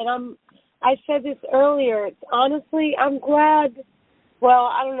that. And I said this earlier, honestly, I'm glad. Well,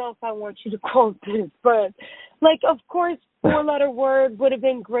 I don't know if I want you to quote this, but of course, 4-letter word would have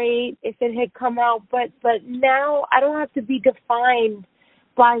been great if it had come out, but now I don't have to be defined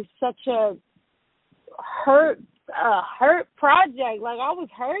by such a hurt project. Like, I was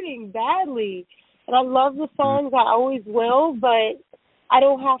hurting badly, and I love the songs, I always will, but I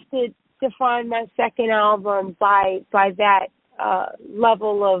don't have to define my second album by that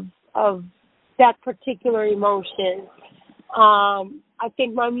level of that particular emotion. I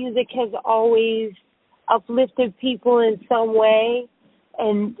think my music has always uplifted people in some way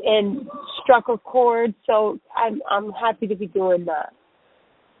and struck a chord, so I'm happy to be doing that.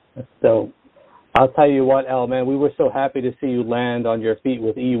 So I'll tell you what, Elle, man, we were so happy to see you land on your feet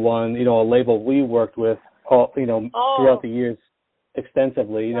with E1, a label we worked with throughout the years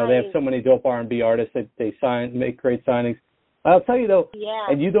extensively. They have so many dope R&B artists that they make great signings. I'll tell you though,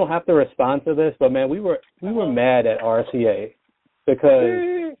 and you don't have to respond to this, but man, we were mad at RCA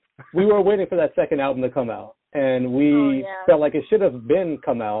because we were waiting for that second album to come out, and we felt like it should have been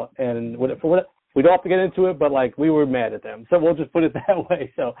come out. And we don't have to get into it, but we were mad at them, so we'll just put it that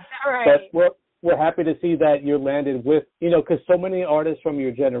way. So, but we're happy to see that you're landed with because so many artists from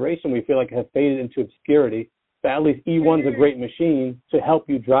your generation we feel like have faded into obscurity. But at least E1's a great machine to help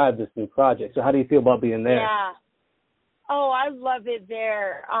you drive this new project. So how do you feel about being there? Yeah. Oh, I love it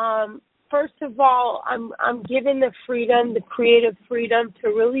there. First of all, I'm given the creative freedom to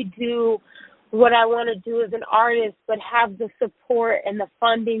really do what I want to do as an artist, but have the support and the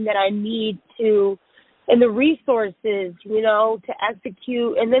funding that I need to, and the resources, to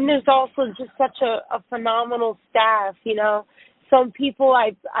execute. And then there's also just such a phenomenal staff, Some people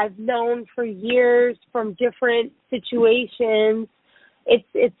I've known for years from different situations.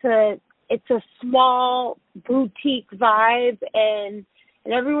 It's a small boutique vibe, and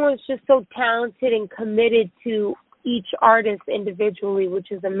everyone's just so talented and committed to each artist individually,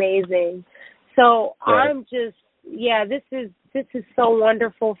 which is amazing. So I'm just this is so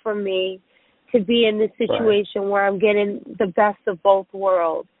wonderful for me to be in this situation where I'm getting the best of both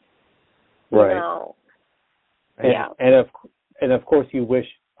worlds. Right. And of course, you wish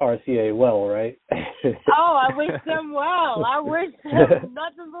RCA well, right? Oh, I wish them well. I wish them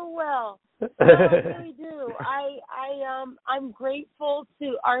nothing but well. No, I really do. I'm grateful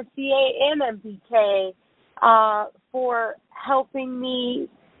to RCA and MBK for helping me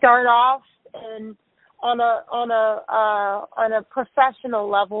start off and on a professional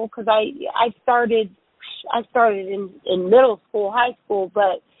level, because I started in middle school, high school,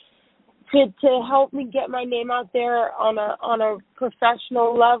 but to help me get my name out there on a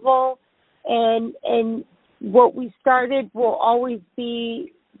professional level, and what we started will always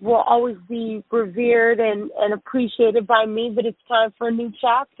be revered and appreciated by me. But it's time for a new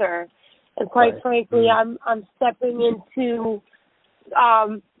chapter, and quite frankly, I'm stepping into.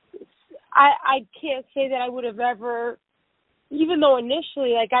 I can't say that I would have ever, even though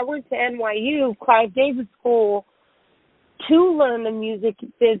initially, like, I went to NYU, Clive Davis School, to learn the music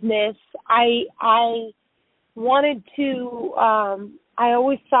business. I wanted to. I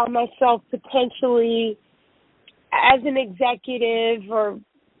always saw myself potentially as an executive or,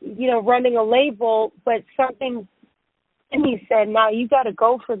 running a label, but something in me said, "No, you got to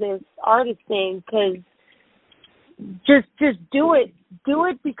go for this artist thing, because just do it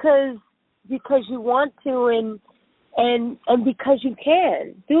because you want to, and because you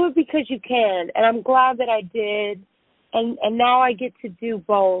can. Do it because you can." And I'm glad that I did. And now I get to do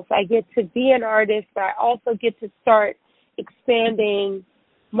both. I get to be an artist, but I also get to start expanding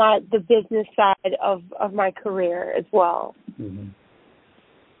the business side of my career as well. Mm-hmm.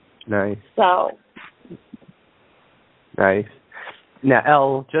 Nice. So. Nice. Now,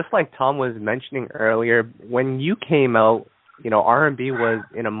 Elle, just like Tom was mentioning earlier, when you came out, R&B was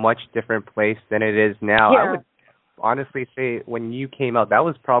in a much different place than it is now. Yeah. I would honestly say when you came out, that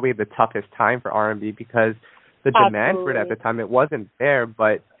was probably the toughest time for R&B, because the demand for it at the time, it wasn't there,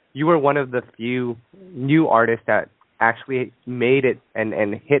 but you were one of the few new artists that actually made it and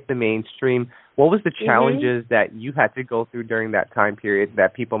hit the mainstream. What was the challenges that you had to go through during that time period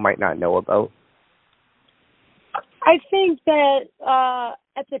that people might not know about? I think that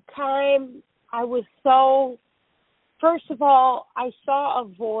at the time I was so, first of all, I saw a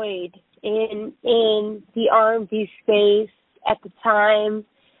void in the R&B space at the time,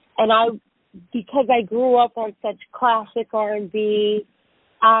 and because I grew up on such classic R&B,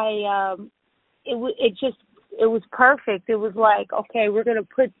 it was perfect. It was like, okay, we're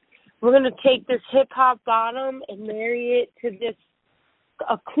gonna take this hip hop bottom and marry it to this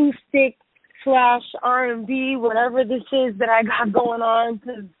acoustic / R&B, whatever this is that I got going on,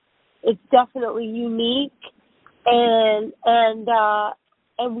 because it's definitely unique. And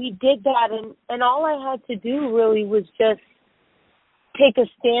we did that, and all I had to do really was just take a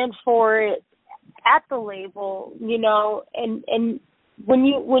stand for it at the label, and when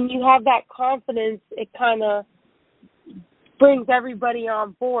you have that confidence, it kind of brings everybody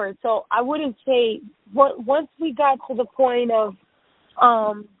on board. So I wouldn't say once we got to the point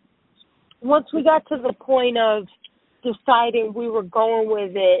of deciding we were going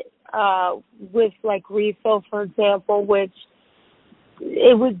with it, with like Refill, for example, which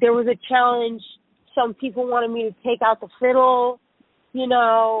there was a challenge. Some people wanted me to take out the fiddle.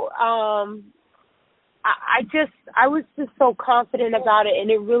 I was just so confident about it, and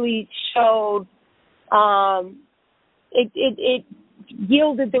it really showed. It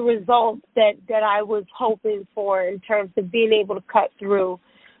yielded the results that I was hoping for in terms of being able to cut through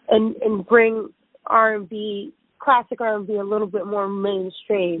and bring R&B, classic R&B, a little bit more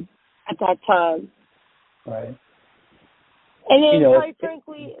mainstream at that time. Right. And then, quite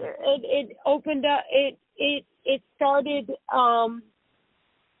frankly, it opened up. It started.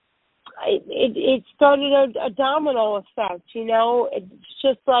 It started a domino effect. It's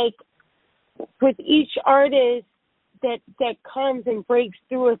just like with each artist that comes and breaks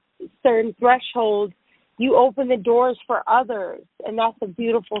through a certain threshold, you open the doors for others, and that's a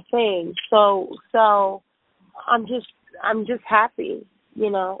beautiful thing. So I'm just happy,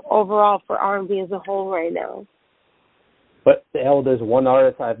 overall for R&B as a whole right now. But Elle, there's one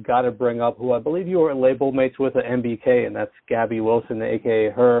artist I've got to bring up who I believe you were label mates with at MBK, and that's Gabby Wilson, aka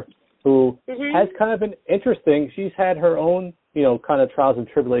Her, who has kind of been interesting. She's had her own, kind of trials and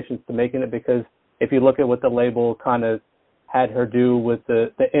tribulations to making it, because if you look at what the label kind of had her do with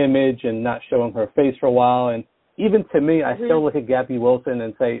the image and not showing her face for a while, and even to me, I still look at Gabby Wilson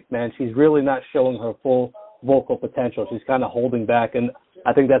and say, man, she's really not showing her full vocal potential. She's kind of holding back, and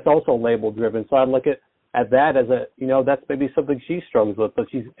I think that's also label driven. So I look at that as that's maybe something she struggles with, but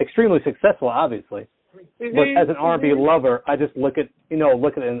she's extremely successful, obviously. But as an R&B lover, I just look at it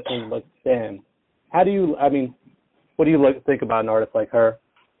and like, damn. What do you think about an artist like her?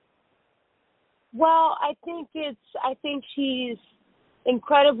 Well, I think she's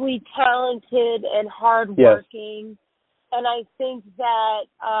incredibly talented and hardworking. Yes. And I think that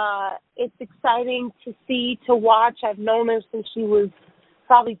it's exciting to watch. I've known her since she was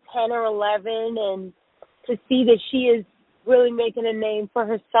probably 10 or 11, and to see that she is really making a name for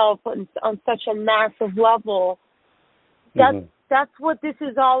herself on such a massive level. That's what this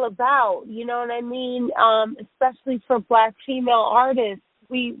is all about. You know what I mean? Especially for Black female artists.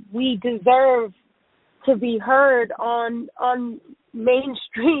 we deserve to be heard on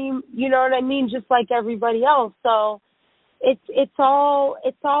mainstream, you know what I mean, just like everybody else. So it's all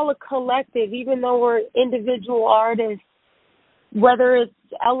a collective, even though we're individual artists, whether it's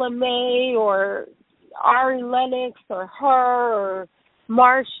LMA or Ari Lennox or her or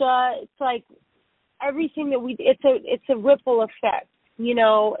Marsha. It's like everything that it's a ripple effect, you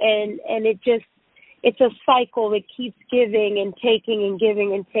know, and it's a cycle that keeps giving and taking and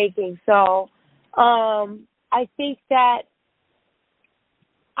giving and taking. So I think that,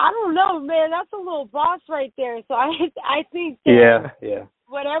 I don't know, man, that's a little boss right there. So I think that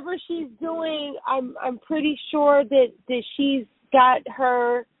whatever she's doing, I'm pretty sure that she's got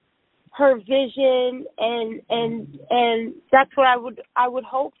her vision, and that's what I would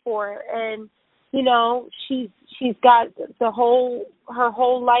hope for. And you know, she's got her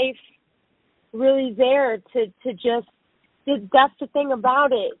whole life really there to just. That's the thing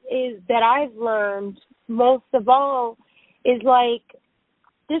about it, is that I've learned most of all is like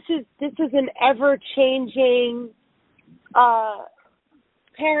this is an ever changing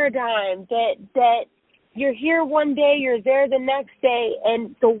paradigm that you're here one day, you're there the next day,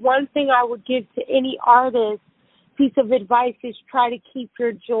 and the one thing I would give to any artist, piece of advice, is try to keep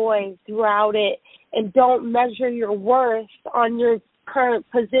your joy throughout it, and don't measure your worth on your current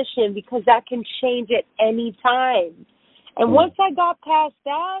position, because that can change at any time. And once I got past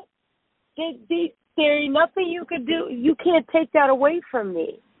that, there ain't nothing you could do. You can't take that away from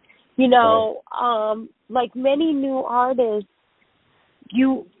me. You know, like many new artists,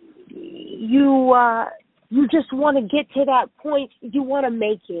 you just want to get to that point. You want to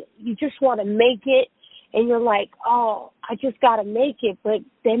make it. You just want to make it, and you're like, oh, I just got to make it. But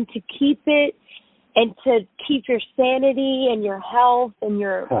then to keep it and to keep your sanity and your health and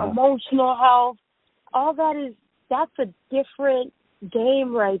your emotional health, all that's a different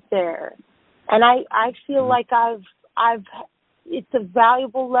game right there. And I feel like it's a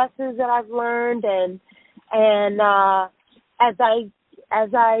valuable lessons that I've learned, and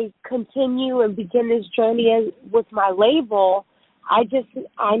as I continue and begin this journey with my label, I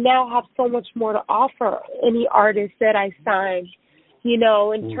now have so much more to offer any artist that I sign, you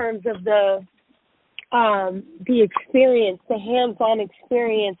know, in terms of the experience, the hands-on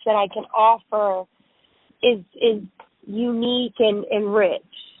experience that I can offer is unique and rich.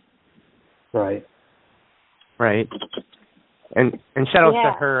 Right. And shout out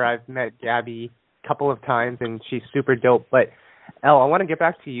to her. I've met Gabby a couple of times, and she's super dope. But Elle, I want to get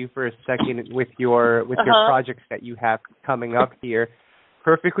back to you for a second with your projects that you have coming up here.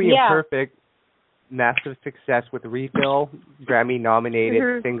 Perfectly Imperfect, massive success with Refill,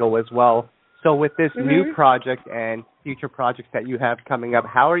 Grammy-nominated single as well. So with this new project and future projects that you have coming up,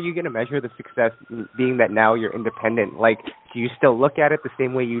 how are you going to measure the success, being that now you're independent? Like, do you still look at it the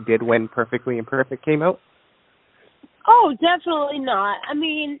same way you did when Perfectly Imperfect came out? Oh, definitely not. I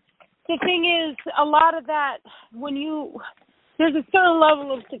mean, the thing is, a lot of that, there's a certain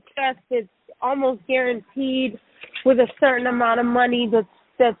level of success that's almost guaranteed with a certain amount of money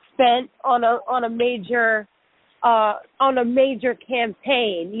that's spent on a major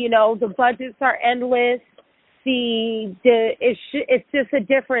campaign. You know, the budgets are endless. It's just a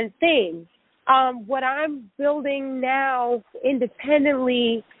different thing. What I'm building now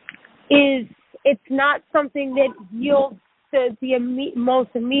independently is, it's not something that yields the most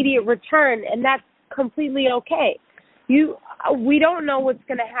immediate return, and that's completely okay. We don't know what's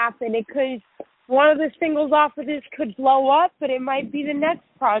going to happen. It could, one of the singles off of this could blow up, but it might be the next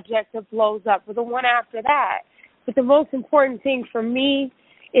project that blows up, or the one after that. But the most important thing for me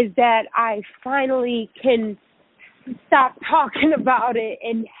is that I finally can stop talking about it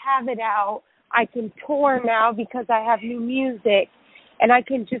and have it out. I can tour now because I have new music, and I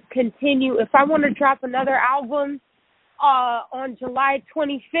can just continue. If I want to drop another album on July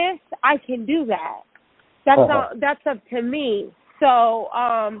 25th, I can do that. That's up to me. So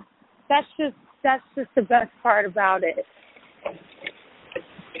that's just the best part about it.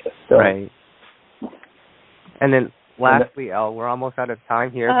 Right. And then lastly, Elle, we're almost out of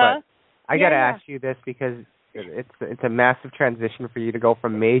time here, but I got to ask you this, because it's a massive transition for you to go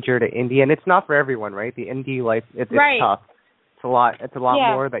from major to indie, and it's not for everyone, right? The indie life, it's tough. It's a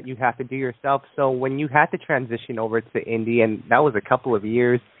lot more that you have to do yourself. So when you had to transition over to indie, and that was a couple of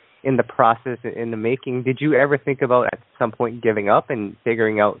years in the process, in the making, did you ever think about at some point giving up and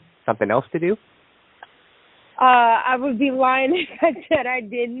figuring out something else to do? I would be lying if I said I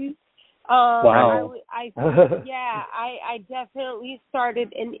didn't. Wow. I definitely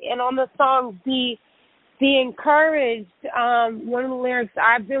started, and on the song Be Encouraged, one of the lyrics,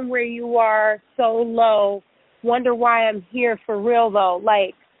 I've been where you are so low, wonder why I'm here for real though.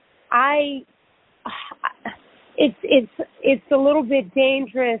 Like it's a little bit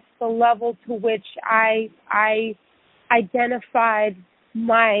dangerous, the level to which I identified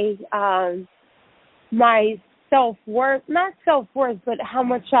my my self-worth, not self-worth, but how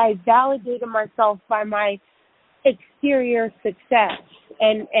much I validated myself by my exterior success.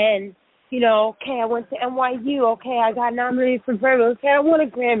 And you know, okay, I went to NYU, okay, I got nominated for Grammy, okay, I won a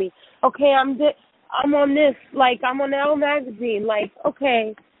Grammy, okay, I'm on this, like, I'm on Elle magazine, like,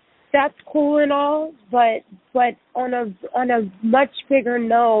 okay, that's cool and all, but on a much bigger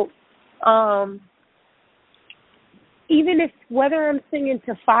note, even if whether I'm singing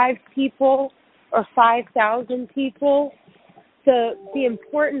to 5 people or 5,000 people, the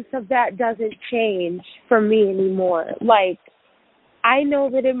importance of that doesn't change for me anymore. Like, I know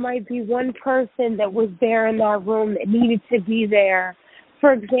that it might be one person that was there in that room that needed to be there.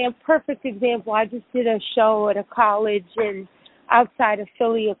 For example, perfect example, I just did a show at a college outside of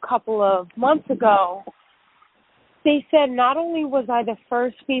Philly a couple of months ago. They said not only was I the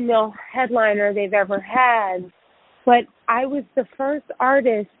first female headliner they've ever had, but I was the first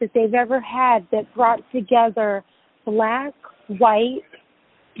artist that they've ever had that brought together black, white,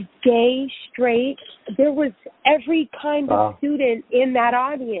 gay, straight. There was every kind of student in that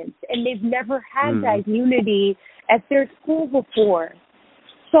audience, and they've never had that unity at their school before.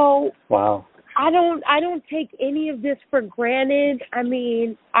 So I don't take any of this for granted. I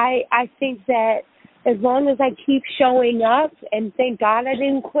mean, I think that as long as I keep showing up, and thank God I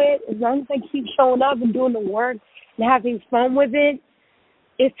didn't quit, as long as I keep showing up and doing the work and having fun with it,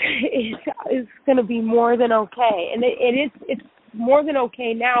 it's going to be more than okay. And it's more than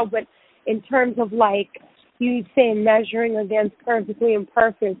okay now, but in terms of, like you say, measuring against perfectly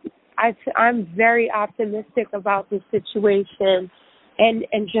imperfect, I'm very optimistic about the situation and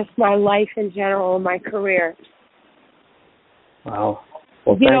just my life in general and my career. Wow.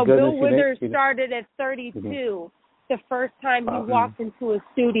 Well, you know, Bill Withers started at 32, the first time he walked into a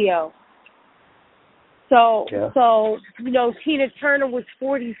studio. So, you know, Tina Turner was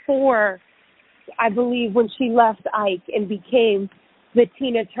 44, I believe, when she left Ike and became the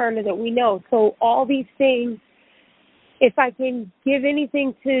Tina Turner that we know. So all these things, if I can give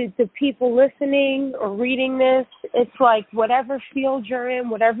anything to the people listening or reading this, it's like whatever field you're in,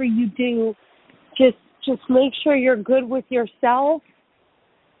 whatever you do, just make sure you're good with yourself.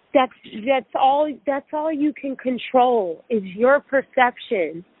 That's all you can control is your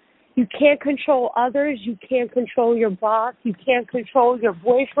perception. You can't control others. You can't control your boss. You can't control your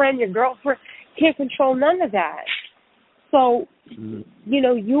boyfriend, your girlfriend. You can't control none of that. So, you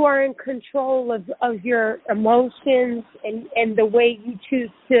know, you are in control of your emotions and the way you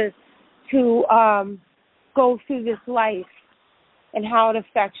choose to go through this life and how it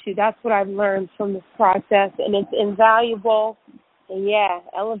affects you. That's what I've learned from this process, and it's invaluable. And yeah,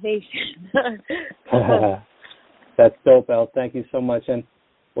 elevation. That's dope, Elle. Thank you so much. And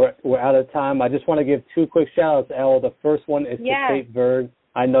we're out of time. I just want to give 2 quick shout-outs, Elle. The first one is to Cape Verde.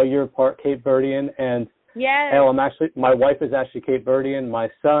 I know you're part Cape Verdean, and Elle, my wife is actually Cape Verdean. My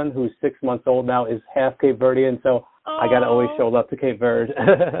son, who's 6 months old now, is half Cape Verdean, so I got to always show love to Cape Verde.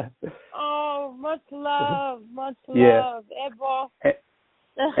 Much love, much love.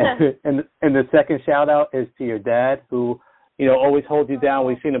 And the second shout-out is to your dad, who, you know, always holds you down.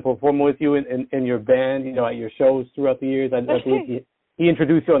 We've seen him perform with you in your band, you know, at your shows throughout the years. I believe he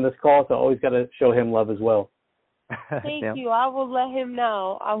introduced you on this call, so always got to show him love as well. Thank you. I will let him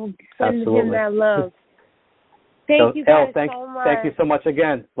know. I will send him that love. Thank you guys so much. Thank you so much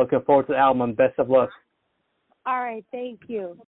again. Looking forward to the album. Best of luck. All right. Thank you.